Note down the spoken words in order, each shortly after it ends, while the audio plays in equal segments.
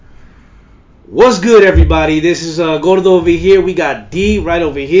What's good, everybody? This is Gordo over here. We got Dee right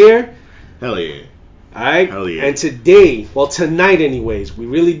over here. Hell yeah. All right. Hell yeah. And today, well, tonight, anyways, we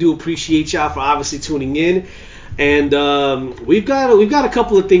really do appreciate y'all for obviously tuning in. And we've got a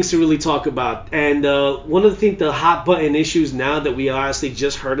couple of things to really talk about. And one of the hot button issues now that we honestly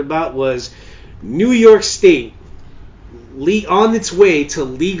just heard about was New York State on its way to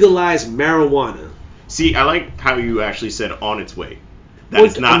legalize marijuana. See, I like how you actually said on its way. That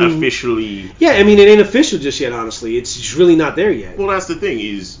it's not officially... Yeah, I mean, it ain't official just yet, honestly. It's just really not there yet. Well, that's the thing,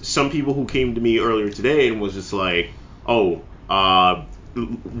 is some people who came to me earlier today and was just like, weed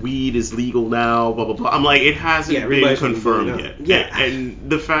is legal now, blah, blah, blah. I'm like, it hasn't been confirmed yet. Yeah. And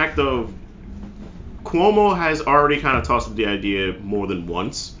the fact of... Cuomo has already kind of tossed up the idea more than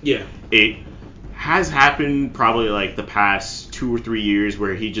once. Yeah. It has happened probably like the past 2 or 3 years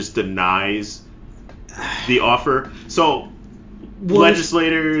where he just denies the offer. So...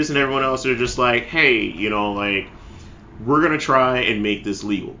 legislators and everyone else are just like, hey, we're going to try and make this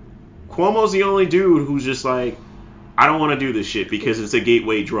legal. Cuomo's the only dude who's just like, I don't want to do this shit because it's a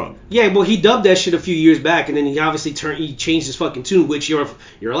gateway drug. Yeah, well, he dubbed that shit a few years back, and then he obviously changed his fucking tune, which you're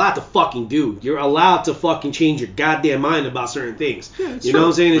allowed to fucking do. You're allowed to fucking change your goddamn mind about certain things. Yeah, you know what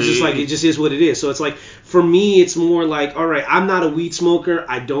I'm saying? It's just like, it just is what it is. So it's like, for me, it's more like, all right, I'm not a weed smoker.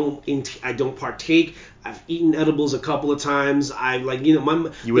 I don't partake. I've eaten edibles a couple of times. You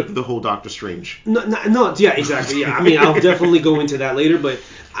went through the whole Doctor Strange. No, yeah, exactly. Yeah, I mean, I'll definitely go into that later, but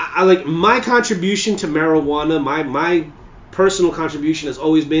I like my contribution to marijuana. My personal contribution has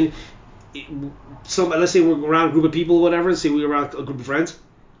always been let's say we're around a group of people or whatever. Let's say we're around a group of friends,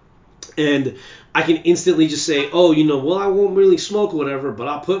 and I can instantly just say, I won't really smoke or whatever, but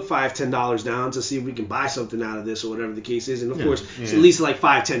I'll put $5-10 down to see if we can buy something out of this or whatever the case is. And of course, it's at least like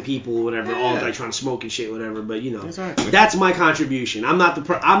 5-10 people or whatever, all like trying to smoke and shit, whatever. But exactly. That's my contribution. I'm not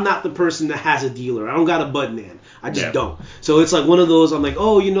the person that has a dealer. I don't got a bud man. I just don't. So it's like one of those. I'm like,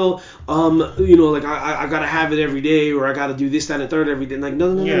 like I gotta have it every day, or I gotta do this, that, and third every day. Like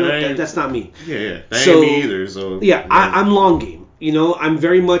no, that's not me. Yeah, that ain't me either. So yeah, I'm long game. I'm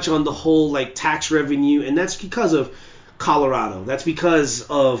very much on the whole like tax revenue, and that's because of Colorado. That's because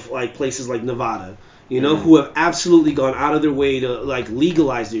of like places like Nevada, who have absolutely gone out of their way to like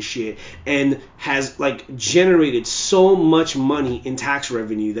legalize this shit and has like generated so much money in tax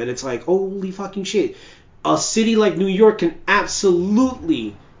revenue that it's like, holy fucking shit. A city like New York can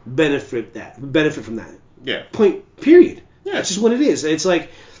absolutely benefit from that. Yeah. Period. Yeah. That's just what it is. It's like,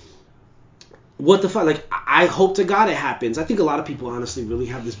 what the fuck? Like, I hope to God it happens. I think a lot of people honestly really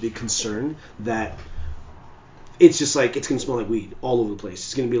have this big concern that it's just like, it's going to smell like weed all over the place.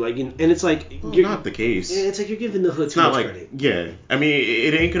 It's going to be like, and it's like... Well, not the case. It's like you're giving the hood too much credit. Yeah. I mean,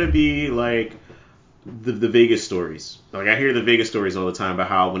 it ain't going to be like the Vegas stories. Like, I hear the Vegas stories all the time about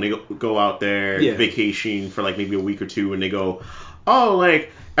how when they go out there, vacation for like maybe a week or two, and they go,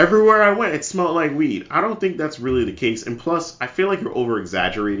 everywhere I went, it smelled like weed. I don't think that's really the case. And plus, I feel like you're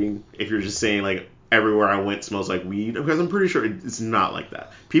over-exaggerating if you're just saying, like, everywhere I went smells like weed. Because I'm pretty sure it's not like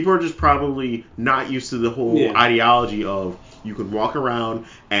that. People are just probably not used to the whole ideology of you can walk around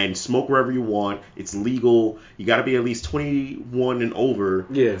and smoke wherever you want. It's legal. You got to be at least 21 and over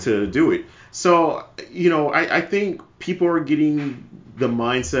to do it. So, I think people are getting the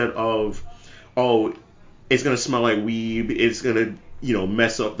mindset of, it's going to smell like weed. It's going to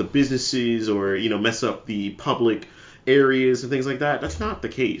mess up the businesses or, mess up the public areas and things like that. That's not the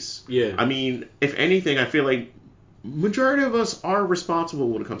case. Yeah. I mean, if anything, I feel like majority of us are responsible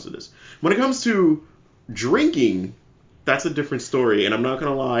when it comes to this. When it comes to drinking, that's a different story, and I'm not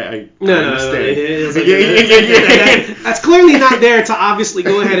gonna lie, I understand. That's clearly not there to obviously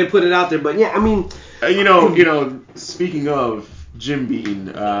go ahead and put it out there, but yeah, I mean... speaking of Jim Beam,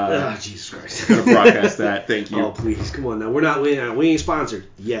 Jesus Christ. Gonna broadcast that. Thank you. Oh please, come on now. We ain't sponsored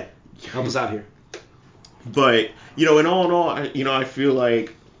yet. Help us out here. But in all, I feel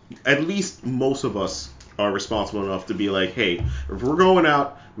like at least most of us are responsible enough to be like, hey, if we're going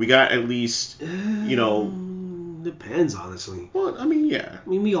out, we got at least Depends, honestly. Well, I mean, yeah. I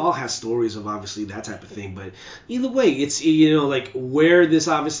mean, we all have stories of obviously that type of thing, but either way, it's like where this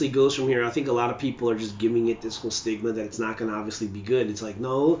obviously goes from here. I think a lot of people are just giving it this whole stigma that it's not going to obviously be good. It's like,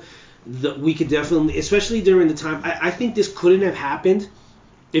 no, we could definitely, especially during the time. I think this couldn't have happened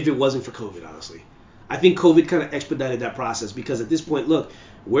if it wasn't for COVID, honestly. I think COVID kind of expedited that process because at this point, look,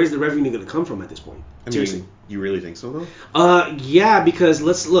 where's the revenue going to come from at this point? Seriously. You really think so, though? Yeah, because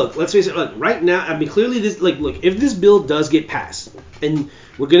let's face it. Look, right now, I mean, clearly this, look, if this bill does get passed and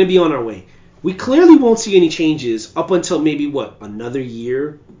we're going to be on our way, we clearly won't see any changes up until maybe, another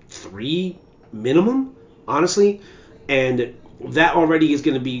year, 3 minimum, honestly. And that already is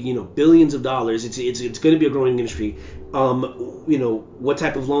going to be, billions of dollars. It's going to be a growing industry. What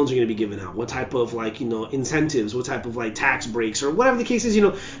type of loans are going to be given out? What type of incentives? What type of tax breaks or whatever the case is?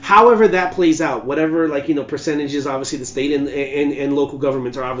 However that plays out, whatever percentages obviously the state and local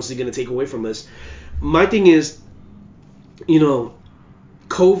governments are obviously going to take away from us. My thing is,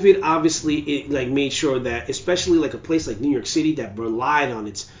 COVID obviously it made sure that especially a place like New York City that relied on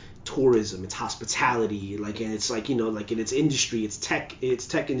its tourism, its hospitality, and it's in its industry, its tech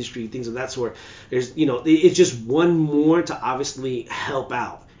industry, things of that sort. There's it's just one more to obviously help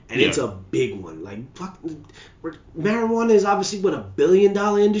out, and it's a big one. Marijuana is obviously $1 billion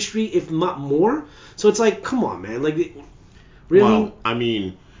industry, if not more. So it's come on, man, really. Well, I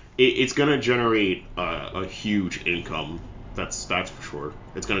mean, it's gonna generate a huge income. That's for sure.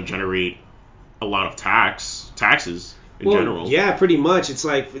 It's gonna generate a lot of taxes. In general. Yeah, pretty much. It's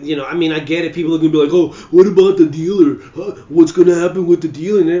I get it. People are going to be like, oh, what about the dealer? What's going to happen with the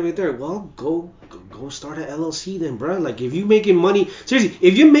dealer and everything there? Well, go start an LLC then, bro. If you're making money, seriously,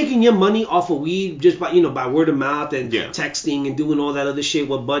 if you're making your money off of weed just by, by word of mouth and texting and doing all that other shit,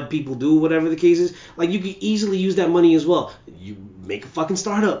 what bud people do, whatever the case is, you can easily use that money as well. You make a fucking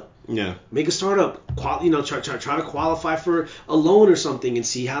startup. Yeah. Make a startup. Try to qualify for a loan or something and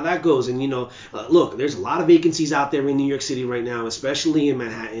see how that goes. And look, there's a lot of vacancies out there in New York City right now, especially in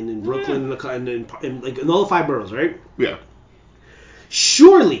Manhattan and Brooklyn and in all the 5 boroughs, right? Yeah.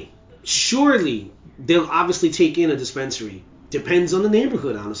 Surely, they'll obviously take in a dispensary. Depends on the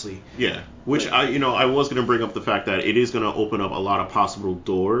neighborhood, honestly. Yeah, which I was going to bring up the fact that it is going to open up a lot of possible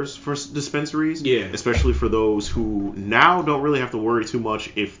doors for dispensaries. Yeah. Especially for those who now don't really have to worry too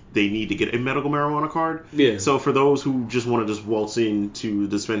much if they need to get a medical marijuana card. Yeah. So for those who just want to just waltz into the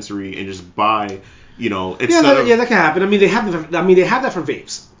dispensary and just buy, that can happen. I mean, they have that for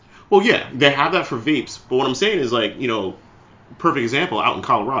vapes. Well, yeah, they have that for vapes. But what I'm saying is perfect example out in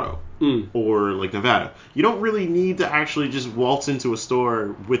Colorado. Or Nevada. You don't really need to actually just waltz into a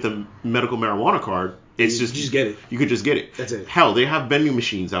store with a medical marijuana card. It's you just get it. You could just get it. That's it. Hell, they have vending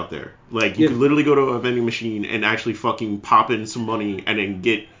machines out there. You could literally go to a vending machine and actually fucking pop in some money and then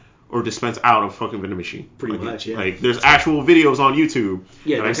get or dispense out of fucking vending machine. Pretty much, yeah. There's actual videos on YouTube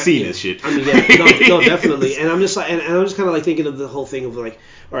that I've seen this shit. I mean, yeah, no, definitely. And I'm just kind of thinking of the whole thing of all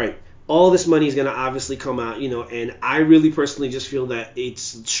right, all this money is going to obviously come out, and I really personally just feel that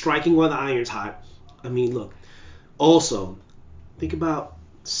it's striking while the iron's hot. I mean, look, also, think about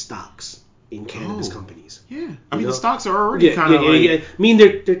stocks in cannabis companies. Yeah. I mean, the stocks are already kind of Yeah. I mean,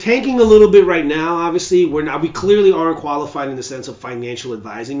 they're tanking a little bit right now, obviously. We clearly aren't qualified in the sense of financial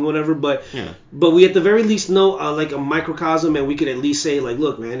advising or whatever, but we at the very least know a microcosm, and we could at least say,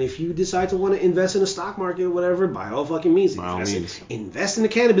 look, man, if you decide to want to invest in the stock market or whatever, by all fucking means, invest in a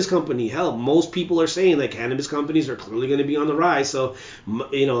cannabis company. Hell, most people are saying that cannabis companies are clearly going to be on the rise, so,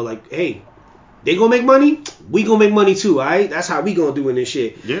 hey, they gonna make money, we gonna make money too, alright? That's how we gonna do in this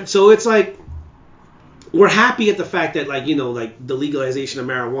shit. Yeah. So it's we're happy at the fact that the legalization of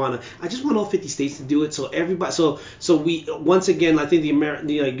marijuana. I just want all 50 states to do it, so everybody. So we once again, I think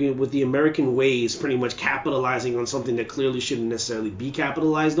with the American ways, pretty much capitalizing on something that clearly shouldn't necessarily be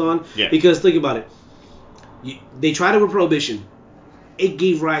capitalized on. Yeah. Because think about it, they tried it with prohibition. It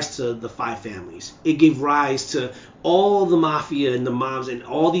gave rise to the 5 families. It gave rise to all the mafia and the mobs and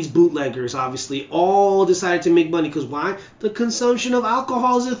all these bootleggers, obviously, all decided to make money. Because why? The consumption of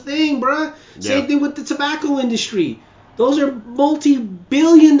alcohol is a thing, bruh. Yeah. Same thing with the tobacco industry. Those are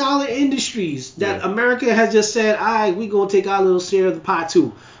multi-billion-dollar industries that America has just said, all right, we're going to take our little share of the pie,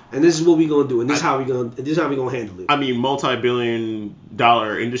 too. And this is what we're going to do. And this is how we're going to handle it. I mean,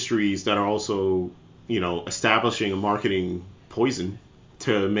 multi-billion-dollar industries that are also, establishing and marketing poison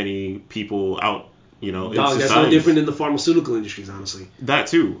to many people out, in society. That's no different than the pharmaceutical industries, honestly. That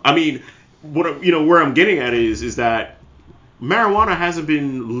too. I mean, where I'm getting at is that marijuana hasn't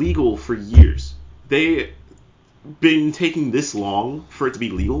been legal for years. They've been taking this long for it to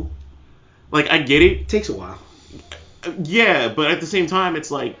be legal. I get it. It takes a while. Yeah, but at the same time,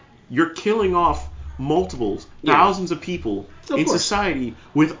 it's you're killing off thousands of people in society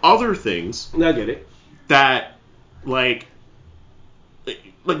with other things. I get it. That, why?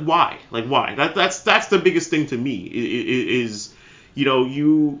 Why? That's the biggest thing to me. Is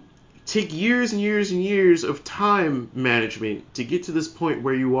you take years and years and years of time management to get to this point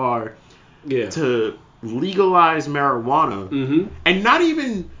where you are to legalize marijuana, and not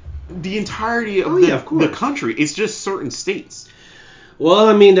even the entirety of the country. It's just certain states. Well,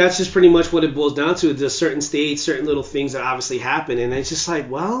 I mean, that's just pretty much what it boils down to. There's certain states, certain little things that obviously happen, and it's just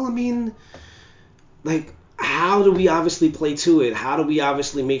how do we obviously play to it? How do we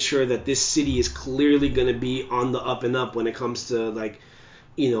obviously make sure that this city is clearly going to be on the up and up when it comes to, like,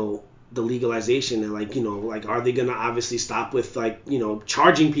 you know, the legalization? And, like, you know, like, are they going to obviously stop with, like, you know,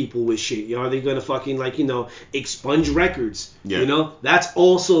 charging people with shit? You know, are they going to fucking, like, you know, expunge records? Yeah. You know, that's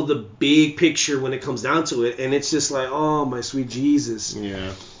also the big picture when it comes down to it. And it's just like, oh, my sweet Jesus.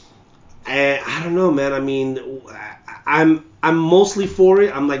 Yeah. And I don't know, man. I mean, I'm mostly for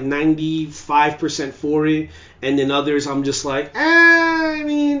it. I'm like 95% for it. And then others, I'm just like, I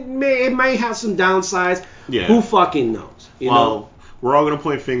mean, it might have some downsides. Yeah. Who fucking knows? You know? We're all going to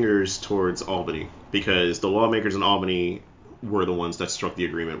point fingers towards Albany because the lawmakers in Albany were the ones that struck the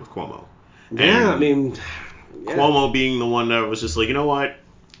agreement with Cuomo. Yeah, I mean... Yeah. Cuomo being the one that was just like, you know what?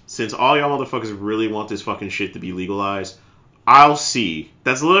 Since all y'all motherfuckers really want this fucking shit to be legalized, I'll see.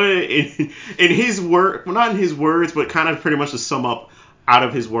 That's literally in his word, well, not in his words, but kind of pretty much to sum up out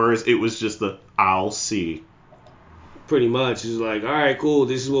of his words, it was just the I'll see. Pretty much. It's like, all right, cool,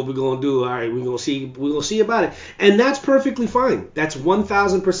 this is what we're gonna do. All right, we're gonna see about it. And that's perfectly fine. That's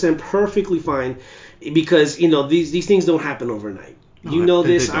 1,000% perfectly fine, because, you know, these things don't happen overnight. No, you know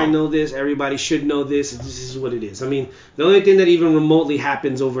this, I know this, everybody should know this. This is what it is. I mean, the only thing that even remotely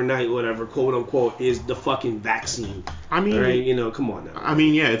happens overnight, whatever, quote unquote, is the fucking vaccine. I mean, right? You know, come on now. I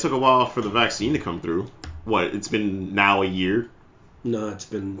mean, yeah, it took a while for the vaccine to come through. What, it's been now a year? No, it's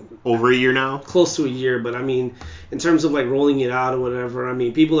been over a year now? Close to a year, but I mean, in terms of like rolling it out or whatever, I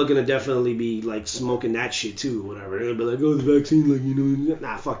mean, people are going to definitely be like smoking that shit too, whatever. They're going to be like, oh, the vaccine, like, you know,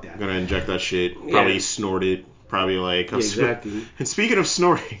 nah, fuck that. Going to inject that shit, probably snort it. Probably like... Yeah, exactly. And speaking of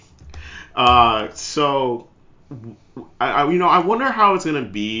snorting, so, I wonder how it's going to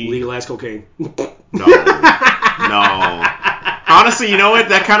be... Legalize cocaine. No. Honestly, you know what?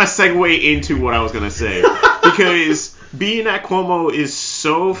 That kind of segue into what I was going to say. Because being that Cuomo is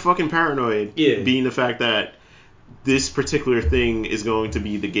so fucking paranoid, being the fact that this particular thing is going to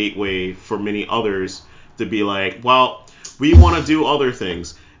be the gateway for many others to be like, well, we want to do other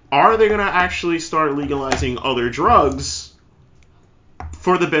things. Are they going to actually start legalizing other drugs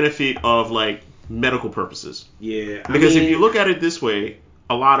for the benefit of, like, medical purposes? Yeah. Because if you look at it this way,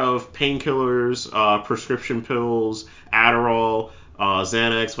 a lot of painkillers, prescription pills, Adderall,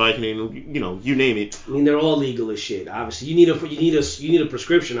 Xanax, Vicodin, you know, you name it. I mean, they're all legal as shit. Obviously, you need a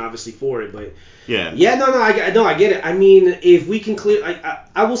prescription, obviously, for it. But yeah, I get it. I mean, if we can clear,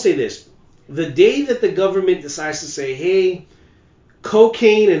 I will say this: the day that the government decides to say, hey,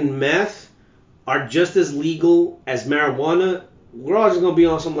 cocaine and meth are just as legal as marijuana, we're all just gonna be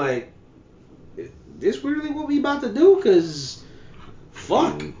on some like, is this really what we about to do? Because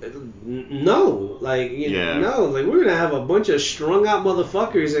fuck, no, like, no, like, we're gonna have a bunch of strung out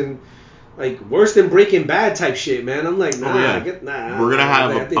motherfuckers and like worse than Breaking Bad type shit, man. I'm like, nah, we're gonna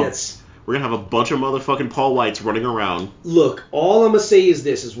have a bunch of motherfucking Paul Whites running around. Look, all I'm gonna say is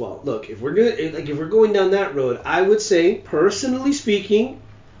this as well. Look, if we're going down that road, I would say, personally speaking,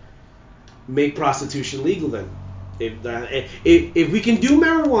 make prostitution legal then. If we can do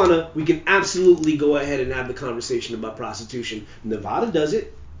marijuana, we can absolutely go ahead and have the conversation about prostitution. Nevada does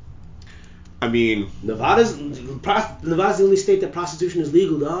it. I mean, Nevada's the only state that prostitution is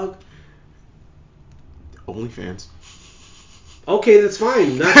legal, dog. OnlyFans. Okay, that's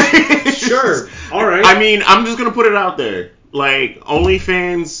fine. Sure. All right. I mean, I'm just gonna put it out there. Like,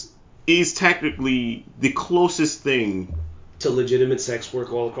 OnlyFans is technically the closest thing to legitimate sex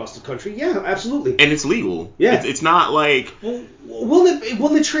work all across the country. Yeah, absolutely. And it's legal. Yeah. It's not like... Will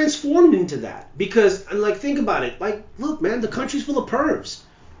it transform into that? Because, like, think about it. Like, look, man, the country's full of pervs.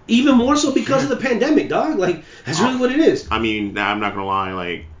 Even more so because of the pandemic, dog. Like, that's really what it is. I mean, I'm not gonna lie,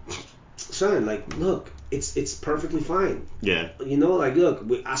 like... Son, like, look, it's perfectly fine. Yeah. You know, like, look,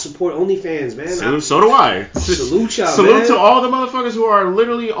 I support OnlyFans, man. So do I. Salute y'all, Salute to all the motherfuckers who are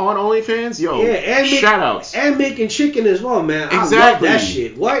literally on OnlyFans. Yo, and shout outs. And making chicken as well, man. Exactly. I love that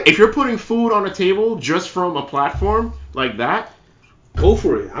shit. What? If you're putting food on a table just from a platform like that, go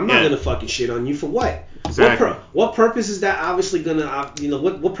for it. I'm not gonna fucking shit on you for what? Exactly. What purpose is that obviously gonna,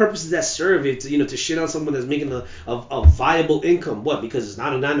 what purpose does that serve it to, to shit on someone that's making a viable income? What? Because it's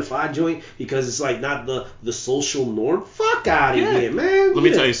not a 9-to-5 joint? Because it's like not the social norm? Fuck out of here, man. Let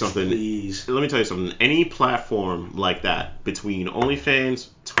me tell you something. Please. Let me tell you something. Any platform like that, between OnlyFans,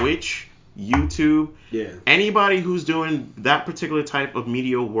 Twitch, YouTube, anybody who's doing that particular type of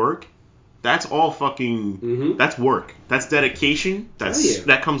media work, that's all fucking, that's work. That's dedication.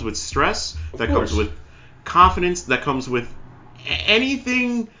 That comes with stress. That comes with confidence. That comes with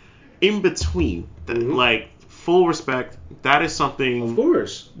anything in between. Like, full respect. That is something, of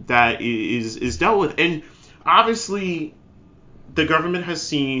course, that is dealt with. And obviously, the government has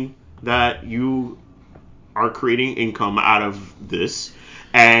seen that you are creating income out of this,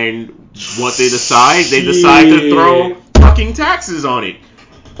 and what they decide to throw fucking taxes on it.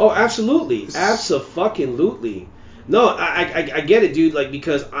 Oh, absolutely, abso-fucking-lutely. No, I get it, dude. Like,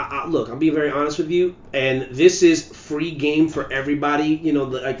 because look, I'm being very honest with you, and this is free game for everybody. You know,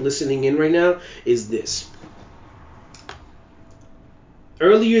 like listening in right now is this.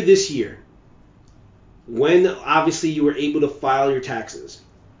 Earlier this year, when obviously you were able to file your taxes,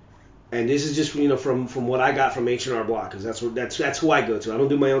 and this is just from what I got from H&R Block, because that's who I go to. I don't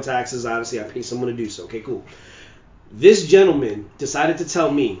do my own taxes. Obviously, I pay someone to do so. Okay, cool. This gentleman decided to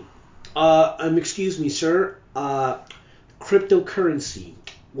tell me, excuse me, sir, cryptocurrency.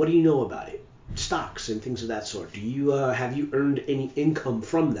 What do you know about it? Stocks and things of that sort. Do you have you earned any income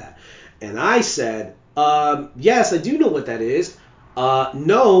from that? And I said, yes, I do know what that is.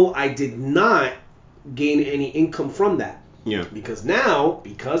 No, I did not gain any income from that. Yeah. Because now,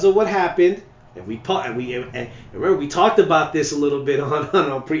 because of what happened, and remember we talked about this a little bit on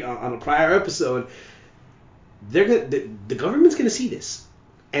a prior episode. The government's gonna see this,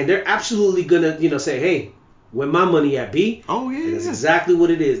 and they're absolutely gonna say, hey, where my money at, B? Oh yeah. And that's exactly what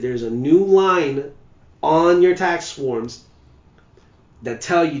it is. There's a new line on your tax forms that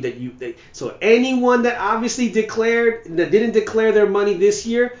tell you that so anyone that obviously didn't declare their money this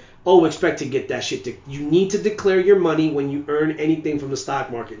year, expect to get that shit. You need to declare your money when you earn anything from the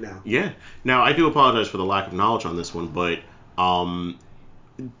stock market now. Yeah. Now, I do apologize for the lack of knowledge on this one, but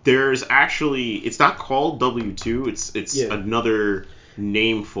there's actually, it's not called W-2. It's another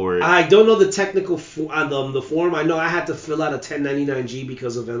name for it. I don't know the technical the form. I know I had to fill out a 1099-G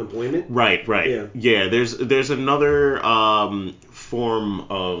because of unemployment. Right. Yeah. There's another form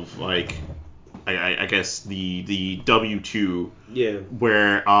of, like, I guess the W-2. Yeah.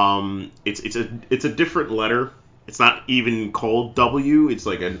 Where it's a different letter. It's not even called W. It's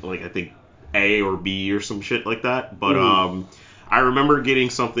like I think A or B or some shit like that. But I remember getting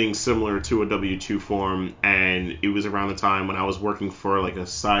something similar to a W-2 form, and it was around the time when I was working for like a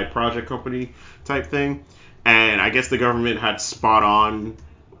side project company type thing, and I guess the government had spot on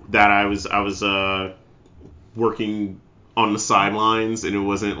that I was working on the sidelines, and it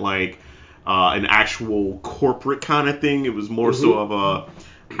wasn't like an actual corporate kind of thing. It was more so of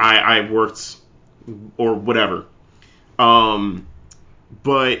I worked or whatever.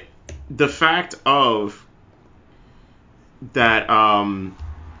 But the fact of that,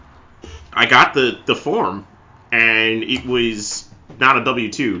 I got the form, and it was not a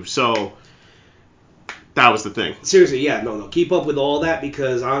W-2, so that was the thing. Seriously, yeah, no. Keep up with all that,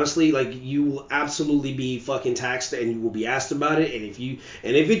 because honestly, like, you will absolutely be fucking taxed, and you will be asked about it, and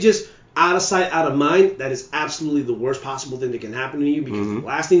if it just out of sight, out of mind, that is absolutely the worst possible thing that can happen to you, because the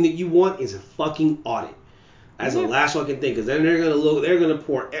last thing that you want is a fucking audit. That's the last fucking thing, because then they're gonna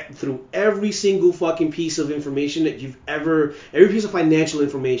pour through every single fucking piece of information that every piece of financial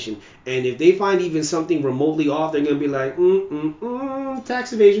information, and if they find even something remotely off, they're gonna be like,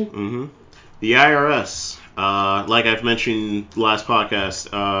 tax evasion. Mm-hmm. The IRS, like I've mentioned last podcast,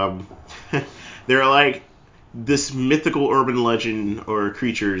 they're like this mythical urban legend or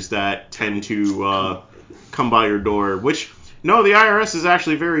creatures that tend to come by your door, which, no, the IRS is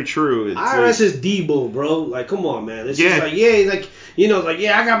actually very true. IRS is Debo, bro. Like, come on, man. It's just like,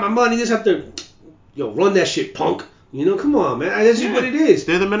 I got my money. Just have to, run that shit, punk. Come on, man. That's just what it is.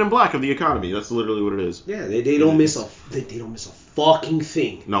 They're the men in black of the economy. That's literally what it is. Yeah, they don't miss a fucking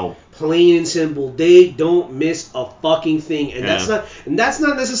thing. No. Plain and simple. They don't miss a fucking thing, and that's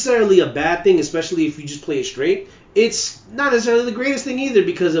not necessarily a bad thing, especially if you just play it straight. It's not necessarily the greatest thing either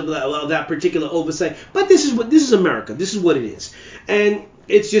because of that particular oversight. But this is America. This is what it is, and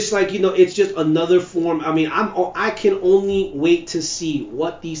it's just like, it's just another form. I mean, I can only wait to see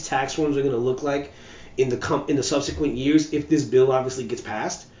what these tax forms are going to look like in the subsequent years if this bill obviously gets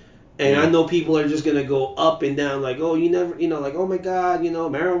passed. And I know people are just going to go up and down like, oh, you never, like, oh my God,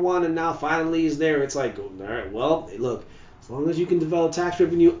 marijuana now finally is there. It's like, all right, well, look, as long as you can develop tax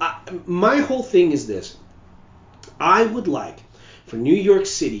revenue. My whole thing is this. I would like for New York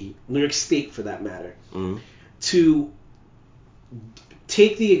State for that matter, to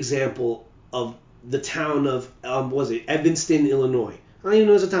take the example of the town of, Evanston, Illinois. I don't even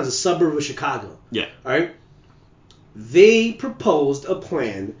know if it's a town, it's a suburb of Chicago. Yeah. All right? They proposed a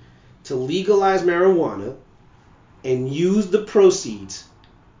plan to legalize marijuana and use the proceeds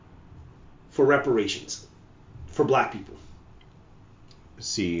for reparations for black people.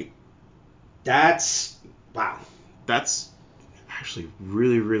 See. Wow. That's actually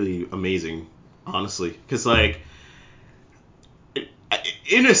really, really amazing, honestly. Because, like,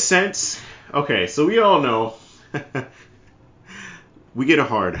 in a sense, okay, so we all know we get a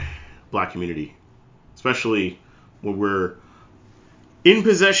hard black community. especially when we're in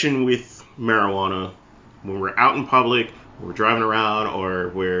possession with marijuana, when we're out in public, we're driving around, or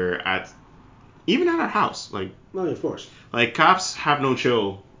we're even at our house. Like, well, of course. Like, cops have no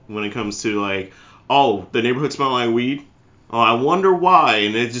chill when it comes to, like, oh, the neighborhood smell like weed. Oh, I wonder why.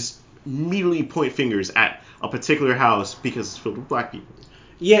 And they just immediately point fingers at a particular house because it's filled with black people.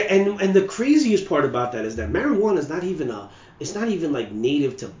 Yeah, and the craziest part about that is that marijuana is not even it's not even like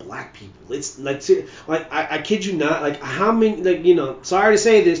native to black people. It's like I kid you not, like how many, like, you know, sorry to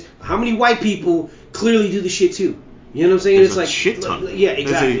say this, how many white people clearly do the shit too? You know what I'm saying? There's it's a like shit ton. Yeah,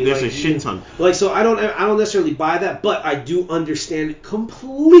 exactly. There's a shit ton. Like, so I don't necessarily buy that, but I do understand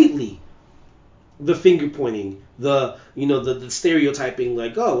completely the finger pointing, the stereotyping,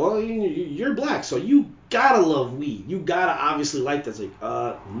 like, oh, well, you're black, so you gotta love weed, you gotta obviously like that. It's like,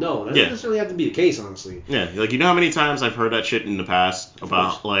 no, that doesn't necessarily have to be the case, honestly. Yeah, like, you know how many times I've heard that shit in the past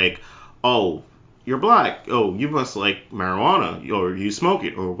about, like, oh, you're black, oh, you must like marijuana, or you smoke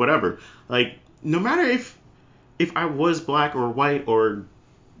it, or whatever. Like, no matter if I was black or white or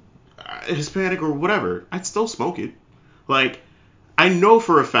Hispanic or whatever, I'd still smoke it. Like, I know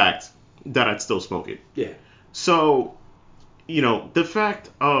for a fact that I'd still smoke it. Yeah. So, you know, the fact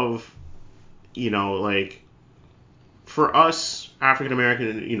of, you know, like, for us, African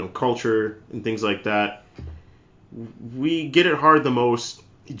American, you know, culture and things like that, we get it hard the most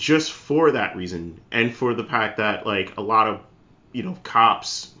just for that reason. And for the fact that, like, a lot of, you know,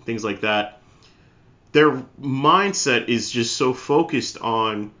 cops, things like that, their mindset is just so focused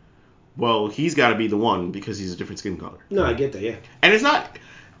on, well, he's got to be the one because he's a different skin color. No, I get that, yeah. And it's not,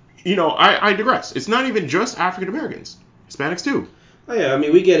 you know, I digress. It's not even just African Americans, Hispanics too. Oh yeah, I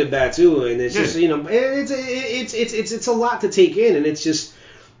mean, we get it bad too, and it's just, you know, it's a lot to take in, and it's just,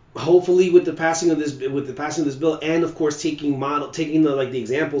 hopefully with the passing of this bill, and of course taking the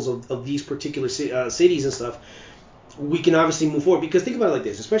examples of these particular cities and stuff, we can obviously move forward. Because think about it like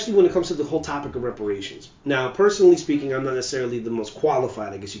this, especially when it comes to the whole topic of reparations. Now, personally speaking, I'm not necessarily the most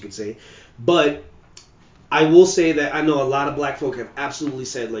qualified, I guess you could say, but I will say that I know a lot of black folk have absolutely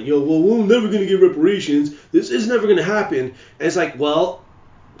said, like, yo, well, we're never going to get reparations. This is never going to happen. And it's like, well,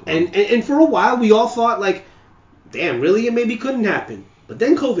 and for a while we all thought, like, damn, really? It maybe couldn't happen. But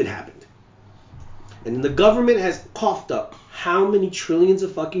then COVID happened. And the government has coughed up how many trillions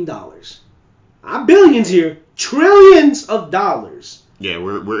of fucking dollars? Not billions here. Trillions of dollars. Yeah,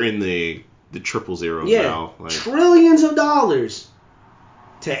 we're in the triple zeros now. Like, trillions of dollars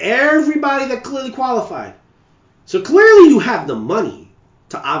to everybody that clearly qualified. So clearly you have the money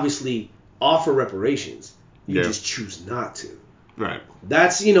to obviously offer reparations. You just choose not to. Right.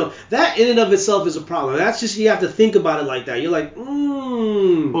 That's, you know, that in and of itself is a problem. That's just, you have to think about it like that. You're like,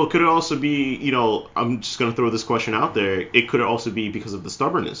 Well, could it also be, you know, I'm just going to throw this question out there. It could also be because of the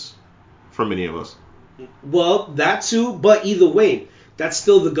stubbornness from many of us. Well, that too, but either way, that's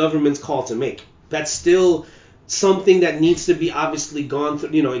still the government's call to make. That's still something that needs to be obviously gone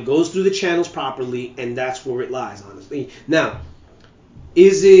through. You know, it goes through the channels properly, and that's where it lies, honestly. Now,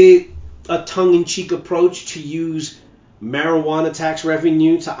 is it a tongue-in-cheek approach to use marijuana tax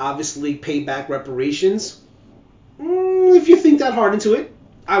revenue to obviously pay back reparations? If you think that hard into it,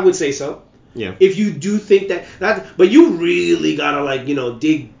 I would say so. Yeah. If you do think that, but you really gotta, like, you know,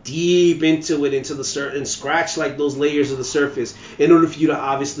 dig deep into it, into the and scratch like those layers of the surface in order for you to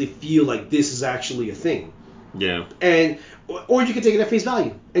obviously feel like this is actually a thing. Yeah. And or you can take it at face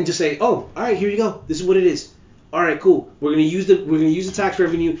value and just say, oh, all right, here you go. This is what it is. All right, cool. We're gonna use the tax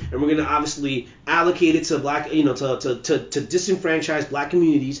revenue, and we're gonna obviously allocate it to black, you know, to disenfranchised black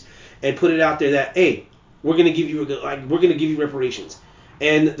communities, and put it out there that, hey, we're gonna give you reparations.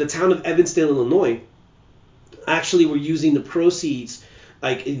 And the town of Evanston, Illinois, actually were using the proceeds,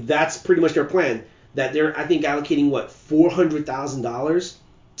 like, that's pretty much their plan, that they're, I think, allocating, what, $400,000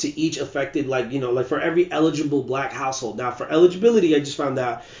 to each affected, like, you know, like, for every eligible black household. Now, for eligibility, I just found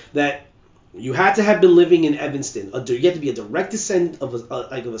out that you had to have been living in Evanston. You had to be a direct descendant of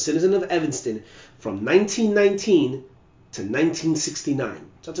a citizen of Evanston from 1919 to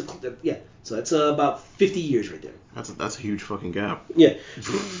 1969. So that's about 50 years right there. That's a huge fucking gap. Yeah.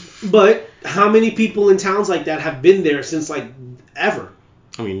 But how many people in towns like that have been there since, like, ever?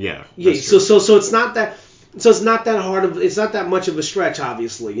 I mean, yeah. Yeah. So it's not that. So it's not that hard of. It's not that much of a stretch,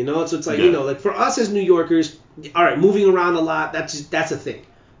 obviously. You know. So it's like, you know, like, for us as New Yorkers, all right, moving around a lot. That's a thing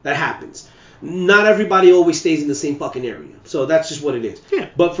that happens. Not everybody always stays in the same fucking area, so that's just what it is. Yeah.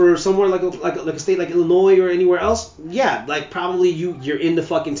 But for somewhere like a state like Illinois or anywhere else, yeah, like, probably you're in the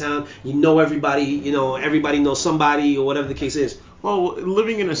fucking town, you know everybody, you know everybody knows somebody, or whatever the case is. Well,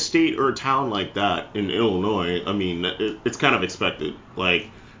 living in a state or a town like that in Illinois, I mean, it's kind of expected.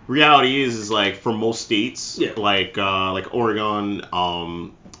 Like, reality is like for most states, like Oregon,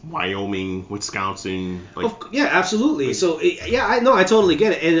 Wyoming, Wisconsin, like yeah, absolutely. Like, so yeah, I totally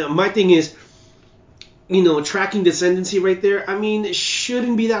get it. And my thing is, tracking descendancy right there. I mean, it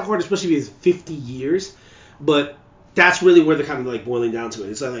shouldn't be that hard, especially if it's 50 years. But that's really where they're kind of like boiling down to it.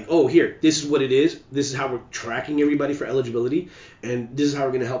 It's like, oh, here, this is what it is. This is how we're tracking everybody for eligibility, and this is how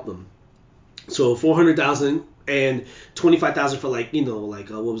we're going to help them. So 400,000 and 25,000 for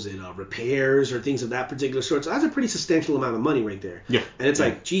what was it, repairs or things of that particular sort. So that's a pretty substantial amount of money right there. Yeah. And it's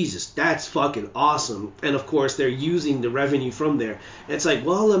like, Jesus, that's fucking awesome. And of course, they're using the revenue from there. It's like,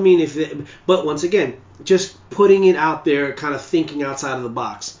 well, I mean, but once again, just putting it out there, kind of thinking outside of the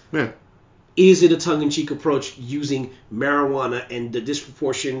box. Yeah. Is it a tongue-in-cheek approach using marijuana and the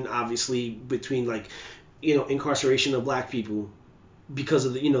disproportion, obviously, between incarceration of black people because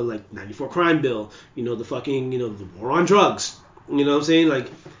of the 94 crime bill, the fucking the war on drugs, you know what I'm saying? Like,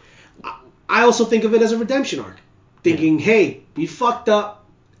 I also think of it as a redemption arc, thinking, hey, we fucked up,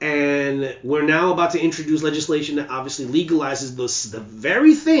 and we're now about to introduce legislation that obviously legalizes the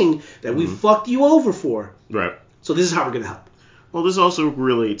very thing that we fucked you over for. Right. So this is how we're gonna help. Well, this also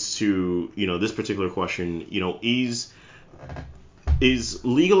relates to, this particular question, is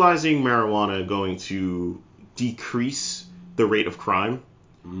legalizing marijuana going to decrease the rate of crime?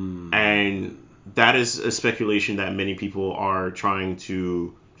 And that is a speculation that many people are trying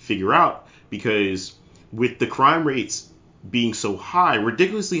to figure out, because with the crime rates being so high,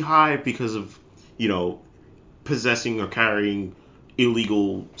 ridiculously high because of, possessing or carrying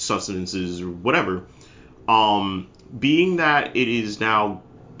illegal substances or whatever, being that it is now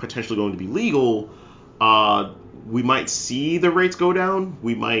potentially going to be legal, we might see the rates go down.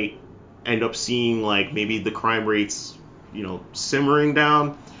 We might end up seeing maybe the crime rates, simmering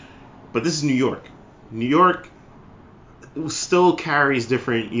down. But this is New York. New York still carries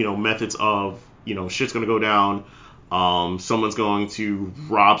different, methods of, shit's going to go down. Someone's going to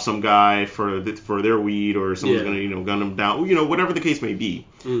rob some guy for their weed, or someone's going to, gun him down, whatever the case may be.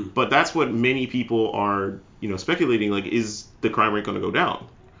 But that's what many people are, speculating, is the crime rate going to go down?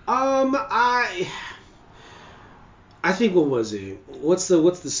 I think, what was it? What's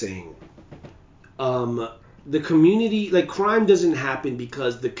the saying? The community, crime doesn't happen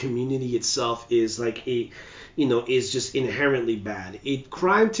because the community itself is is just inherently bad.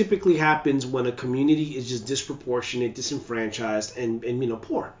 Crime typically happens when a community is just disproportionate, disenfranchised, and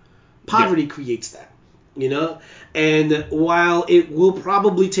poor. Poverty creates that. And while it will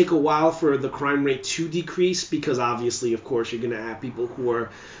probably take a while for the crime rate to decrease, because obviously, of course, you're going to have people who are,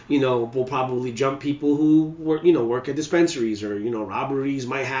 will probably jump people who work at dispensaries, or, robberies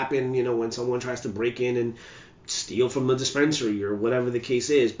might happen, when someone tries to break in and steal from the dispensary or whatever the case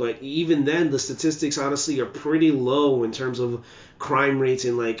is. But even then, the statistics honestly are pretty low in terms of crime rates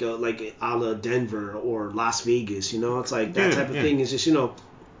in a la Denver or Las Vegas. It's like that type of thing is just,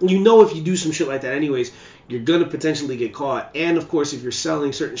 if you do some shit like that anyways, you're going to potentially get caught. And, of course, if you're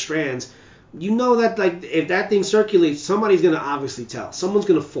selling certain strands, that, if that thing circulates, somebody's going to obviously tell. Someone's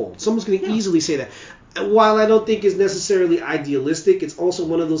going to fold. Someone's going to easily say that. And while I don't think it's necessarily idealistic, it's also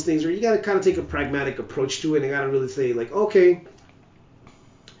one of those things where you got to kind of take a pragmatic approach to it, and you got to really say, okay,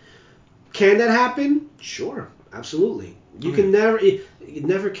 can that happen? Sure, absolutely. You can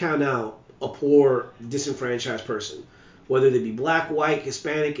never count out a poor, disenfranchised person. Whether they be black, white,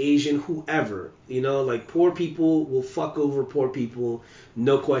 Hispanic, Asian, whoever. Poor people will fuck over poor people,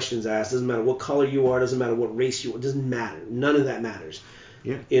 no questions asked. Doesn't matter what color you are, doesn't matter what race you are, doesn't matter. None of that matters.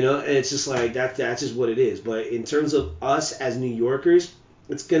 Yeah. And it's just that's just what it is. But in terms of us as New Yorkers,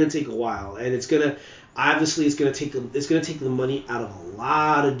 it's gonna take a while, and it's gonna take the money out of a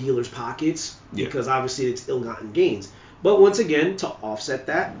lot of dealers' pockets, because obviously it's ill-gotten gains. But once again, to offset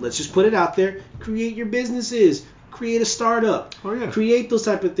that, let's just put it out there: create your businesses. Create a startup. Oh, yeah. Create those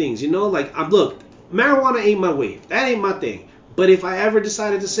type of things. Look, marijuana ain't my wave. That ain't my thing. But if I ever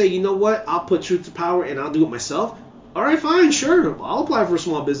decided to say, you know what, I'll put truth to power and I'll do it myself, all right, fine, sure. I'll apply for a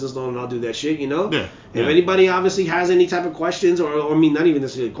small business loan and I'll do that shit, Yeah. If anybody obviously has any type of questions, or I mean, not even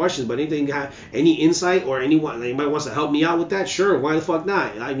necessarily questions, but any insight, or anybody wants to help me out with that, sure, why the fuck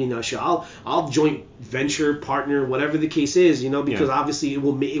not? I mean, sure, I'll joint venture, partner, whatever the case is, because obviously it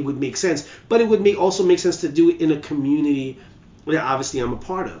would make sense, but it would also make sense to do it in a community that obviously I'm a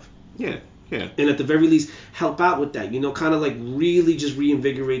part of. Yeah. Yeah. And at the very least, help out with that, kind of really just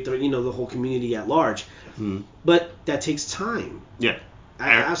reinvigorate the whole community at large. But that takes time. Yeah. It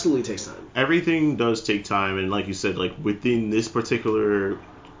absolutely takes time. Everything does take time, and like you said, within this particular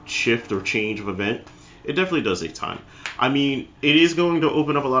shift or change of event, it definitely does take time. I mean, it is going to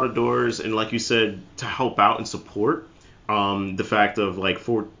open up a lot of doors, and like you said, to help out and support. the fact of like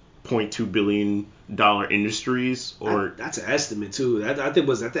 $4.2 billion industries, or that's an estimate too. I think,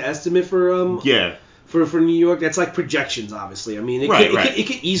 was that the estimate for yeah. For New York? That's like projections, obviously. I mean, it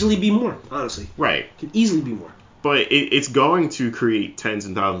could easily be more, honestly. Right. It could easily be more. But it's going to create tens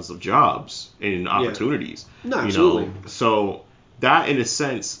and thousands of jobs and opportunities. No, absolutely. So that, in a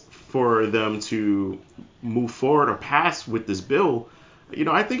sense, for them to move forward or pass with this bill,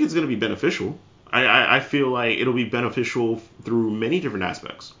 I think it's going to be beneficial. I feel like it'll be beneficial through many different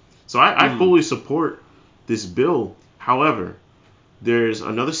aspects. So I fully support this bill. However, there's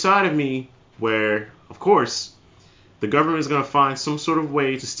another side of me where, of course, the government is going to find some sort of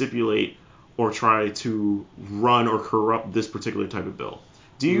way to stipulate or try to run or corrupt this particular type of bill.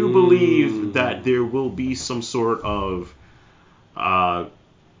 Do you believe that there will be some sort of,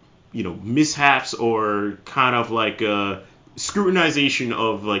 mishaps or kind of like a scrutinization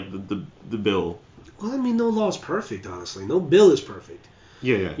of like the bill? Well, I mean, no law is perfect, honestly. No bill is perfect.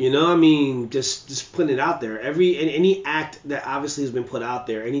 Yeah. I mean, just putting it out there. Any act that obviously has been put out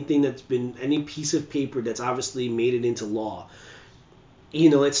there, any piece of paper that's obviously made it into law,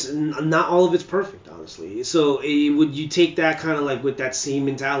 it's not all of it's perfect, honestly. So would you take that kind of like with that same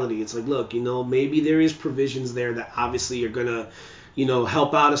mentality? It's like, look, maybe there is provisions there that obviously are gonna,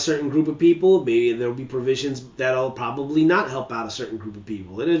 help out a certain group of people. Maybe there'll be provisions that'll probably not help out a certain group of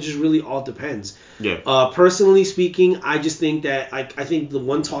people. It just really all depends. Yeah. Personally speaking, I just think that I think the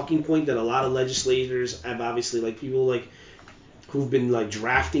one talking point that a lot of legislators have, obviously, like people like who've been like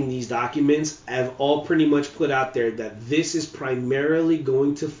drafting these documents, have all pretty much put out there that this is primarily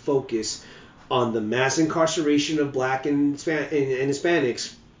going to focus on the mass incarceration of Black and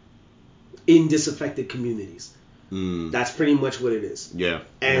Hispanics in disaffected communities. That's pretty much what it is. Yeah.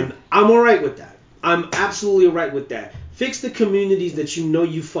 And I'm all right with that. I'm absolutely all right with that. Fix the communities that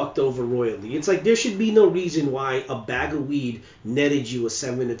you fucked over royally. It's like there should be no reason why a bag of weed netted you a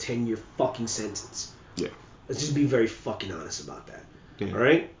 7 to 10 year fucking sentence. Yeah. Let's just be very fucking honest about that. Yeah. All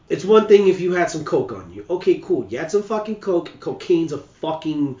right? It's one thing if you had some coke on you. Okay, cool. You had some fucking coke. Cocaine's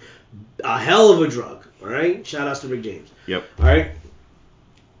a hell of a drug. All right? Shout outs to Rick James. Yep. All right?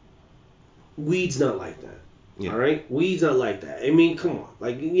 Weed's not like that. Yeah. All right? Weed's not like that. I mean, come on.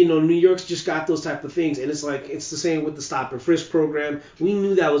 Like, New York's just got those type of things. And it's like, it's the same with the stop and frisk program. We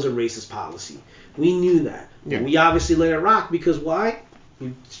knew that was a racist policy. We knew that. Yeah. But we obviously let it rock because why? A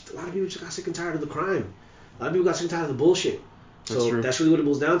lot of people just got sick and tired of the crime. A lot of people got sick and tired of the bullshit. So that's really what it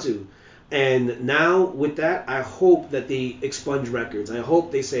boils down to. And now with that, I hope that they expunge records. I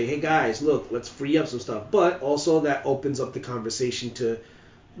hope they say, hey guys, look, let's free up some stuff. But also that opens up the conversation to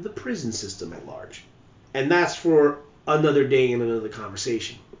the prison system at large. And that's for another day and another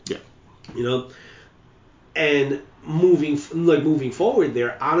conversation. Yeah. And moving forward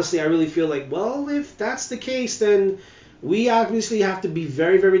there, honestly, I really feel like, well, if that's the case, then we obviously have to be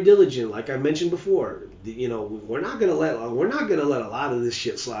very, very diligent. Like I mentioned before, we're not gonna let a lot of this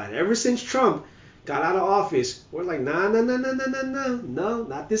shit slide. Ever since Trump got out of office, we're like, no,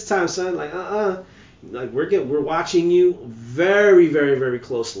 not this time, son. Like, like we're watching you very, very, very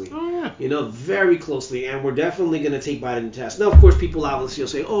closely. Oh, yeah. Very closely, and we're definitely gonna take Biden to task. Now, of course, people obviously will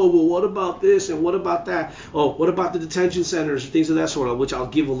say, oh, well, what about this and what about that? Oh, what about the detention centers and things of that sort of, which I'll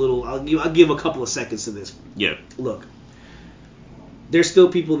give a couple of seconds to this. Yeah. Look. There's still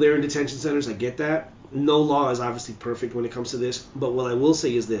people there in detention centers. I get that. No law is obviously perfect when it comes to this. But what I will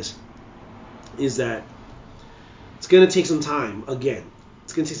say is this, is that it's going to take some time. Again,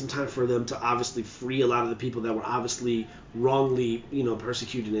 it's going to take some time for them to obviously free a lot of the people that were obviously wrongly,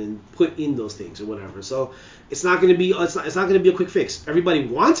 persecuted and put in those things or whatever. So it's not going to be a quick fix. Everybody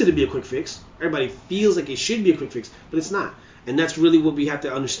wants it to be a quick fix. Everybody feels like it should be a quick fix, but it's not. And that's really what we have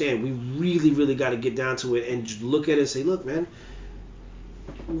to understand. We really, really got to get down to it and look at it and say, look, man,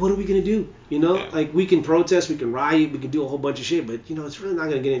 what are we going to do? Like we can protest, we can riot, we can do a whole bunch of shit, but it's really not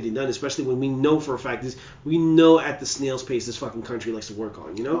going to get anything done, especially when we know for a fact we know at the snail's pace this fucking country likes to work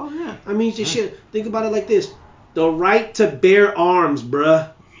on, Oh, yeah. I mean, just shit. Think about it like this. The right to bear arms,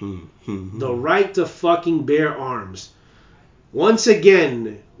 bruh. The right to fucking bear arms. Once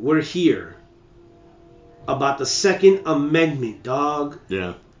again, we're here about the Second Amendment, dog.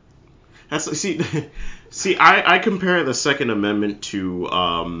 Yeah. See, I compare the Second Amendment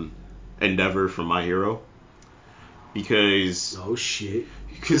to Endeavor from My Hero, because oh shit,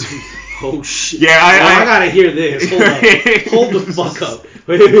 oh shit, yeah, I gotta hear this. Hold the fuck up.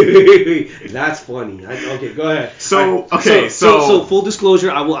 Wait. That's funny. Okay, go ahead. So full disclosure,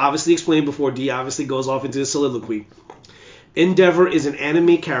 I will obviously explain before D obviously goes off into the soliloquy. Endeavor is an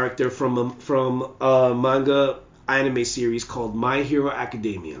anime character from a manga anime series called My Hero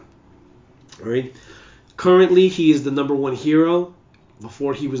Academia. All right. Currently, he is the number 1 hero.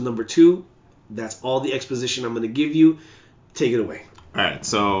 Before he was number 2. That's all the exposition I'm going to give you. Take it away. All right,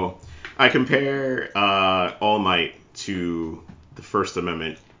 so I compare All Might to the First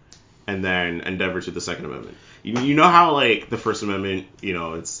Amendment, and then Endeavor to the Second Amendment. You know how, like, the First Amendment,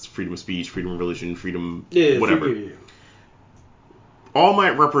 it's freedom of speech, freedom of religion, freedom, whatever. Yeah. All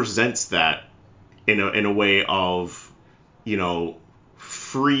Might represents that in a way of,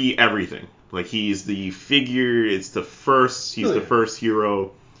 free everything. Like, he's the figure, he's the first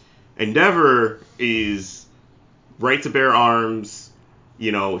hero. Endeavor is right to bear arms,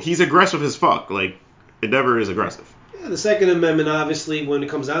 he's aggressive as fuck. Like, Endeavor is aggressive. Yeah, the Second Amendment, obviously, when it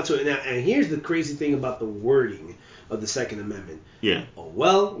comes down to it, and here's the crazy thing about the wording of the Second Amendment. Yeah. A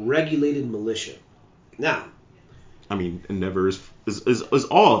well-regulated militia. Now, I mean, Endeavor is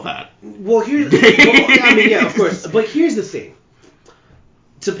all of that. Well, of course. But here's the thing.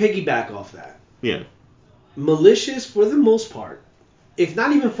 To piggyback off that. Yeah. Militias, for the most part, if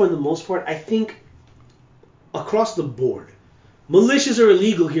not even for the most part, I think across the board, militias are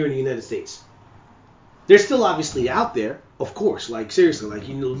illegal here in the United States. They're still obviously out there, of course. Like, seriously, like,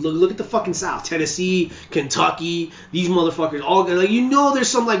 look at the fucking South. Tennessee, Kentucky, these motherfuckers, all, like, there's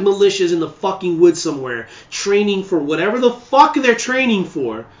some, like, militias in the fucking woods somewhere training for whatever the fuck they're training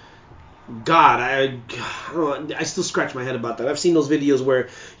for. God, I still scratch my head about that. I've seen those videos where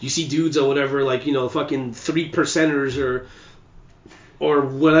you see dudes or whatever, like, fucking 3%ers or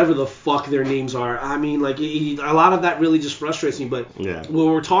whatever the fuck their names are. I mean, like, a lot of that really just frustrates me. But yeah. When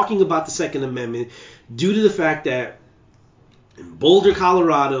we're talking about the Second Amendment, due to the fact that in Boulder,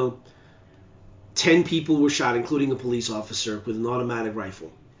 Colorado, 10 people were shot, including a police officer, with an automatic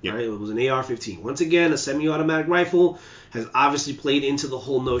rifle. Yep. Right? It was an AR-15. Once again, a semi-automatic rifle has obviously played into the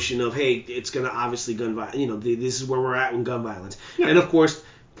whole notion of, hey, it's going to obviously gun violence. This is where we're at with gun violence. Yeah. And, of course,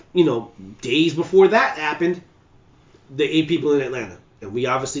 days before that happened, the 8 people in Atlanta. And we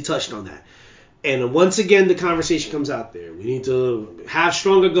obviously touched on that. And once again, the conversation comes out there. We need to have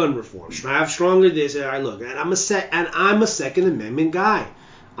stronger gun reform. Have stronger this. And look, and I'm a Second Amendment guy.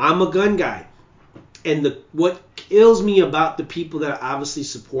 I'm a gun guy. And what kills me about the people that I obviously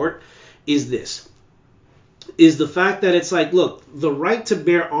support is the fact that it's like, look, the right to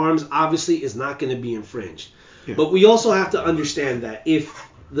bear arms obviously is not going to be infringed. Yeah. But we also have to understand that if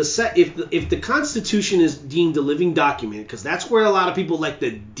the Constitution is deemed a living document, because that's where a lot of people like to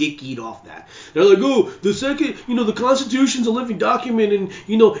dick eat off that. They're like, oh, the Constitution's a living document, and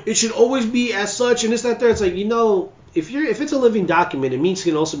it should always be as such, and this, that, there. It's like, if it's a living document, it means it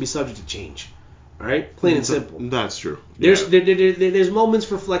can also be subject to change. All right, plain and simple. That's true. Yeah. There's moments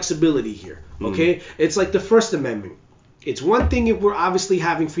for flexibility here. Okay, It's like the First Amendment. It's one thing if we're obviously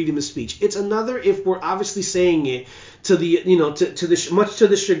having freedom of speech. It's another if we're obviously saying it to the much to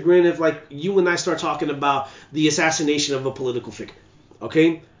the chagrin of, like, you and I start talking about the assassination of a political figure.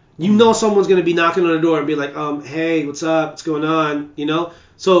 Okay, someone's gonna be knocking on the door and be like, hey, what's up? What's going on?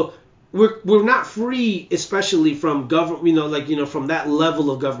 So. We're not free, especially from government, from that level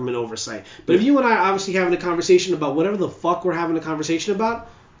of government oversight. But if you and I are obviously having a conversation about whatever the fuck we're having a conversation about,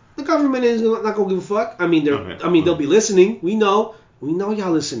 the government is not gonna give a fuck. I mean, they'll be listening. We know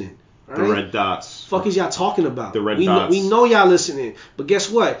y'all listening. Right? The red dots. Fuck is y'all talking about? The red dots. We know y'all listening. But guess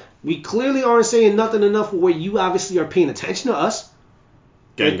what? We clearly aren't saying nothing enough where you obviously are paying attention to us.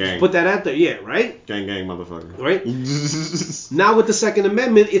 Gang. Put that out there, yeah, right? Gang, motherfucker. Right? Now with the Second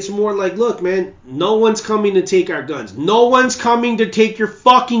Amendment, it's more like, look, man, no one's coming to take our guns. No one's coming to take your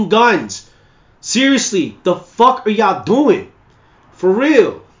fucking guns. Seriously, the fuck are y'all doing? For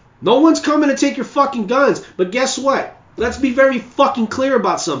real. No one's coming to take your fucking guns. But guess what? Let's be very fucking clear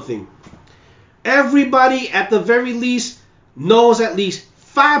about something. Everybody, at the very least, knows at least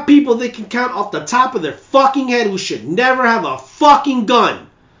 5 people they can count off the top of their fucking head who should never have a fucking gun.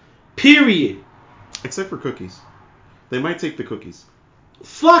 Period. Except for cookies. They might take the cookies.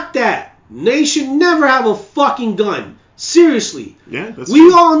 Fuck that. They should never have a fucking gun. Seriously. Yeah, that's We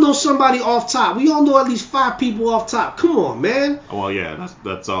true. all know somebody off top. We all know at least 5 people off top. Come on, man. Well, yeah,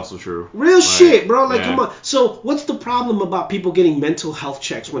 that's also true. Real shit, bro. Like, come on. So, what's the problem about people getting mental health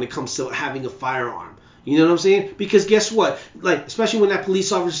checks when it comes to having a firearm? You know what I'm saying? Because guess what? Like, especially when that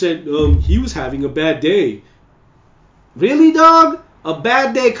police officer said, he was having a bad day. Really, dog? A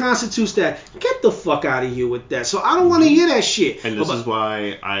bad day constitutes that. Get the fuck out of here with that. So I don't want to hear that shit. And this is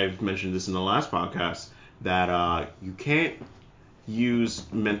why I've mentioned this in the last podcast, that you can't use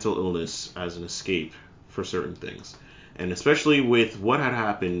mental illness as an escape for certain things. And especially with what had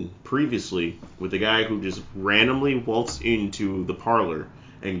happened previously with the guy who just randomly waltzed into the parlor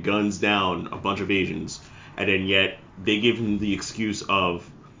and guns down a bunch of Asians, and then yet they give him the excuse of,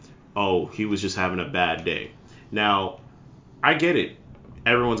 oh, he was just having a bad day. Now, I get it.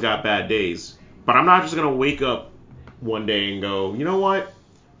 Everyone's got bad days. But I'm not just going to wake up one day and go, you know what?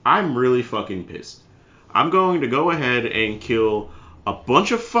 I'm really fucking pissed. I'm going to go ahead and kill a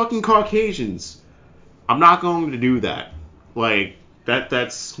bunch of fucking Caucasians. I'm not going to do that. Like,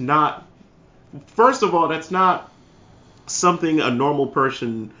 that's not... First of all, that's not something a normal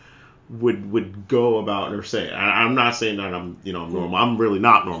person would go about or say. I'm not saying that I'm normal. I'm really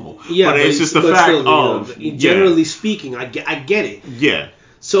not normal. Yeah, but it's just the fact still, of... generally speaking, I get it. Yeah.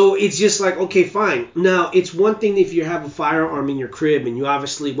 So it's just like, okay, fine. Now, it's one thing if you have a firearm in your crib and you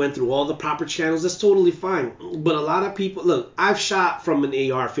obviously went through all the proper channels, that's totally fine. But a lot of people, look, I've shot from an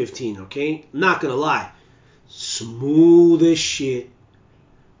AR-15, okay? Not gonna lie. Smooth as shit.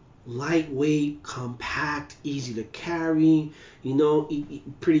 Lightweight, compact, easy to carry,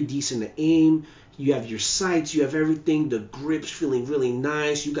 pretty decent to aim. You have your sights, you have everything. The grip's feeling really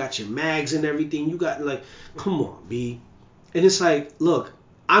nice. You got your mags and everything. You got, like, come on, B. And it's like, look,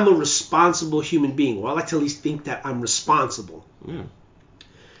 I'm a responsible human being. Well, I like to at least think that I'm responsible. Yeah.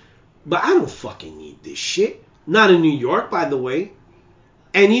 But I don't fucking need this shit. Not in New York, by the way.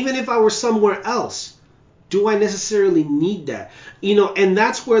 And even if I were somewhere else, do I necessarily need that? And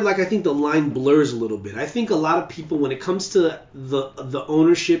that's where, like, I think the line blurs a little bit. I think a lot of people, when it comes to the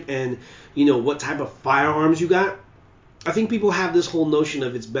ownership and, what type of firearms you got, I think people have this whole notion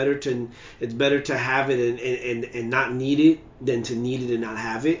of it's better to have it and not need it than to need it and not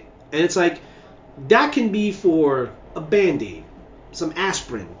have it. And it's like, that can be for a Band-Aid, some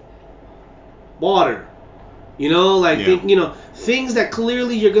aspirin, water, things that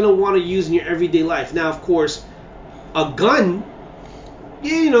clearly you're going to want to use in your everyday life. Now, of course, a gun,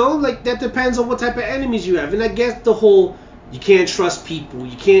 like, that depends on what type of enemies you have. And I guess the whole, you can't trust people,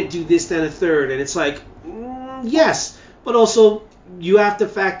 you can't do this, that, and a third. And it's like, yes. But also, you have to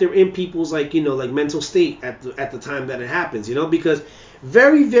factor in people's, like mental state at the time that it happens, because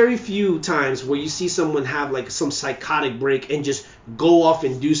very, very few times where you see someone have, like, some psychotic break and just go off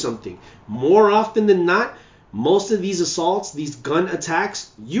and do something. More often than not, most of these assaults, these gun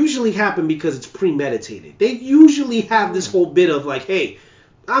attacks, usually happen because it's premeditated. They usually have this whole bit of, like, hey,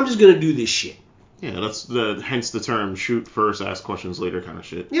 I'm just going to do this shit. Yeah, that's hence the term shoot first, ask questions later kind of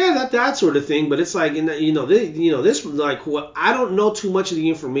shit. Yeah, that sort of thing. But it's like, this like, what, I don't know too much of the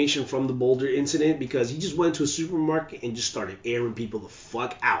information from the Boulder incident because he just went to a supermarket and just started airing people the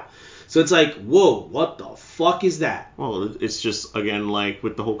fuck out. So it's like, whoa, what the fuck is that? Well, it's just, again, like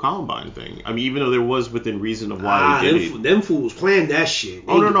with the whole Columbine thing. I mean, even though there was within reason of why they did it. Them fools planned that shit.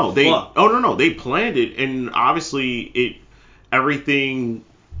 They planned it, and obviously everything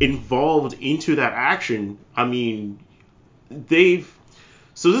involved into that action. I mean,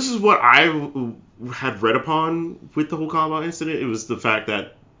 so this is what I had read upon with the whole Columbine incident. It was the fact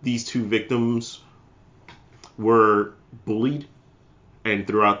that these two victims were bullied and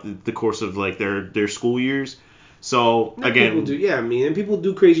throughout the course of, like, their school years. So again, people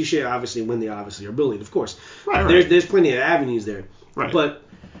do crazy shit obviously when they obviously are bullied, of course. Right. There's plenty of avenues there. Right. But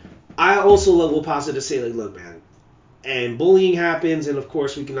I also will posit to say, like, look, man, and bullying happens, and of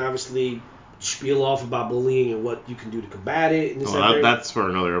course we can obviously spiel off about bullying and what you can do to combat it. And that's for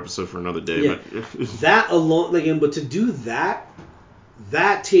another episode for another day. Yeah. But that alone, again, but to do that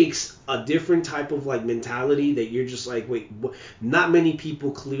takes a different type of, like, mentality that you're just like, wait, not many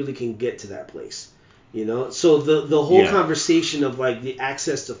people clearly can get to that place. So the whole conversation of, like, the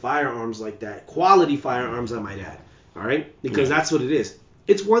access to firearms like that, quality firearms, I might add, all right, because that's what it is.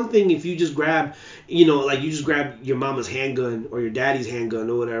 It's one thing if you just grab, like, you just grab your mama's handgun or your daddy's handgun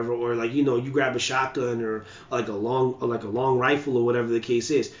or whatever, or, like, you grab a shotgun or like a long rifle or whatever the case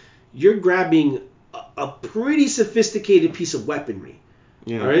is. You're grabbing a pretty sophisticated piece of weaponry.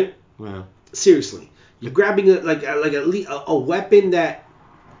 Yeah. All right. Yeah. Seriously, you're grabbing a weapon that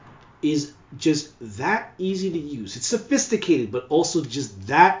is just that easy to use. It's sophisticated, but also just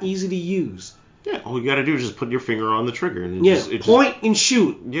that easy to use. Yeah, all you gotta do is just put your finger on the trigger and point and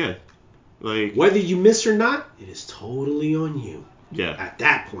shoot. Yeah, like, whether you miss or not, it is totally on you. Yeah. At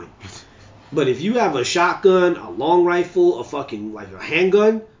that point. But if you have a shotgun, a long rifle, a fucking, like, a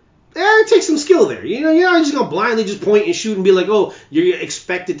handgun, it takes some skill there. You're not just gonna blindly just point and shoot and be like, oh, you're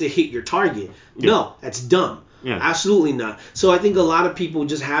expected to hit your target. Yeah. No, that's dumb. Yeah. Absolutely not. So I think a lot of people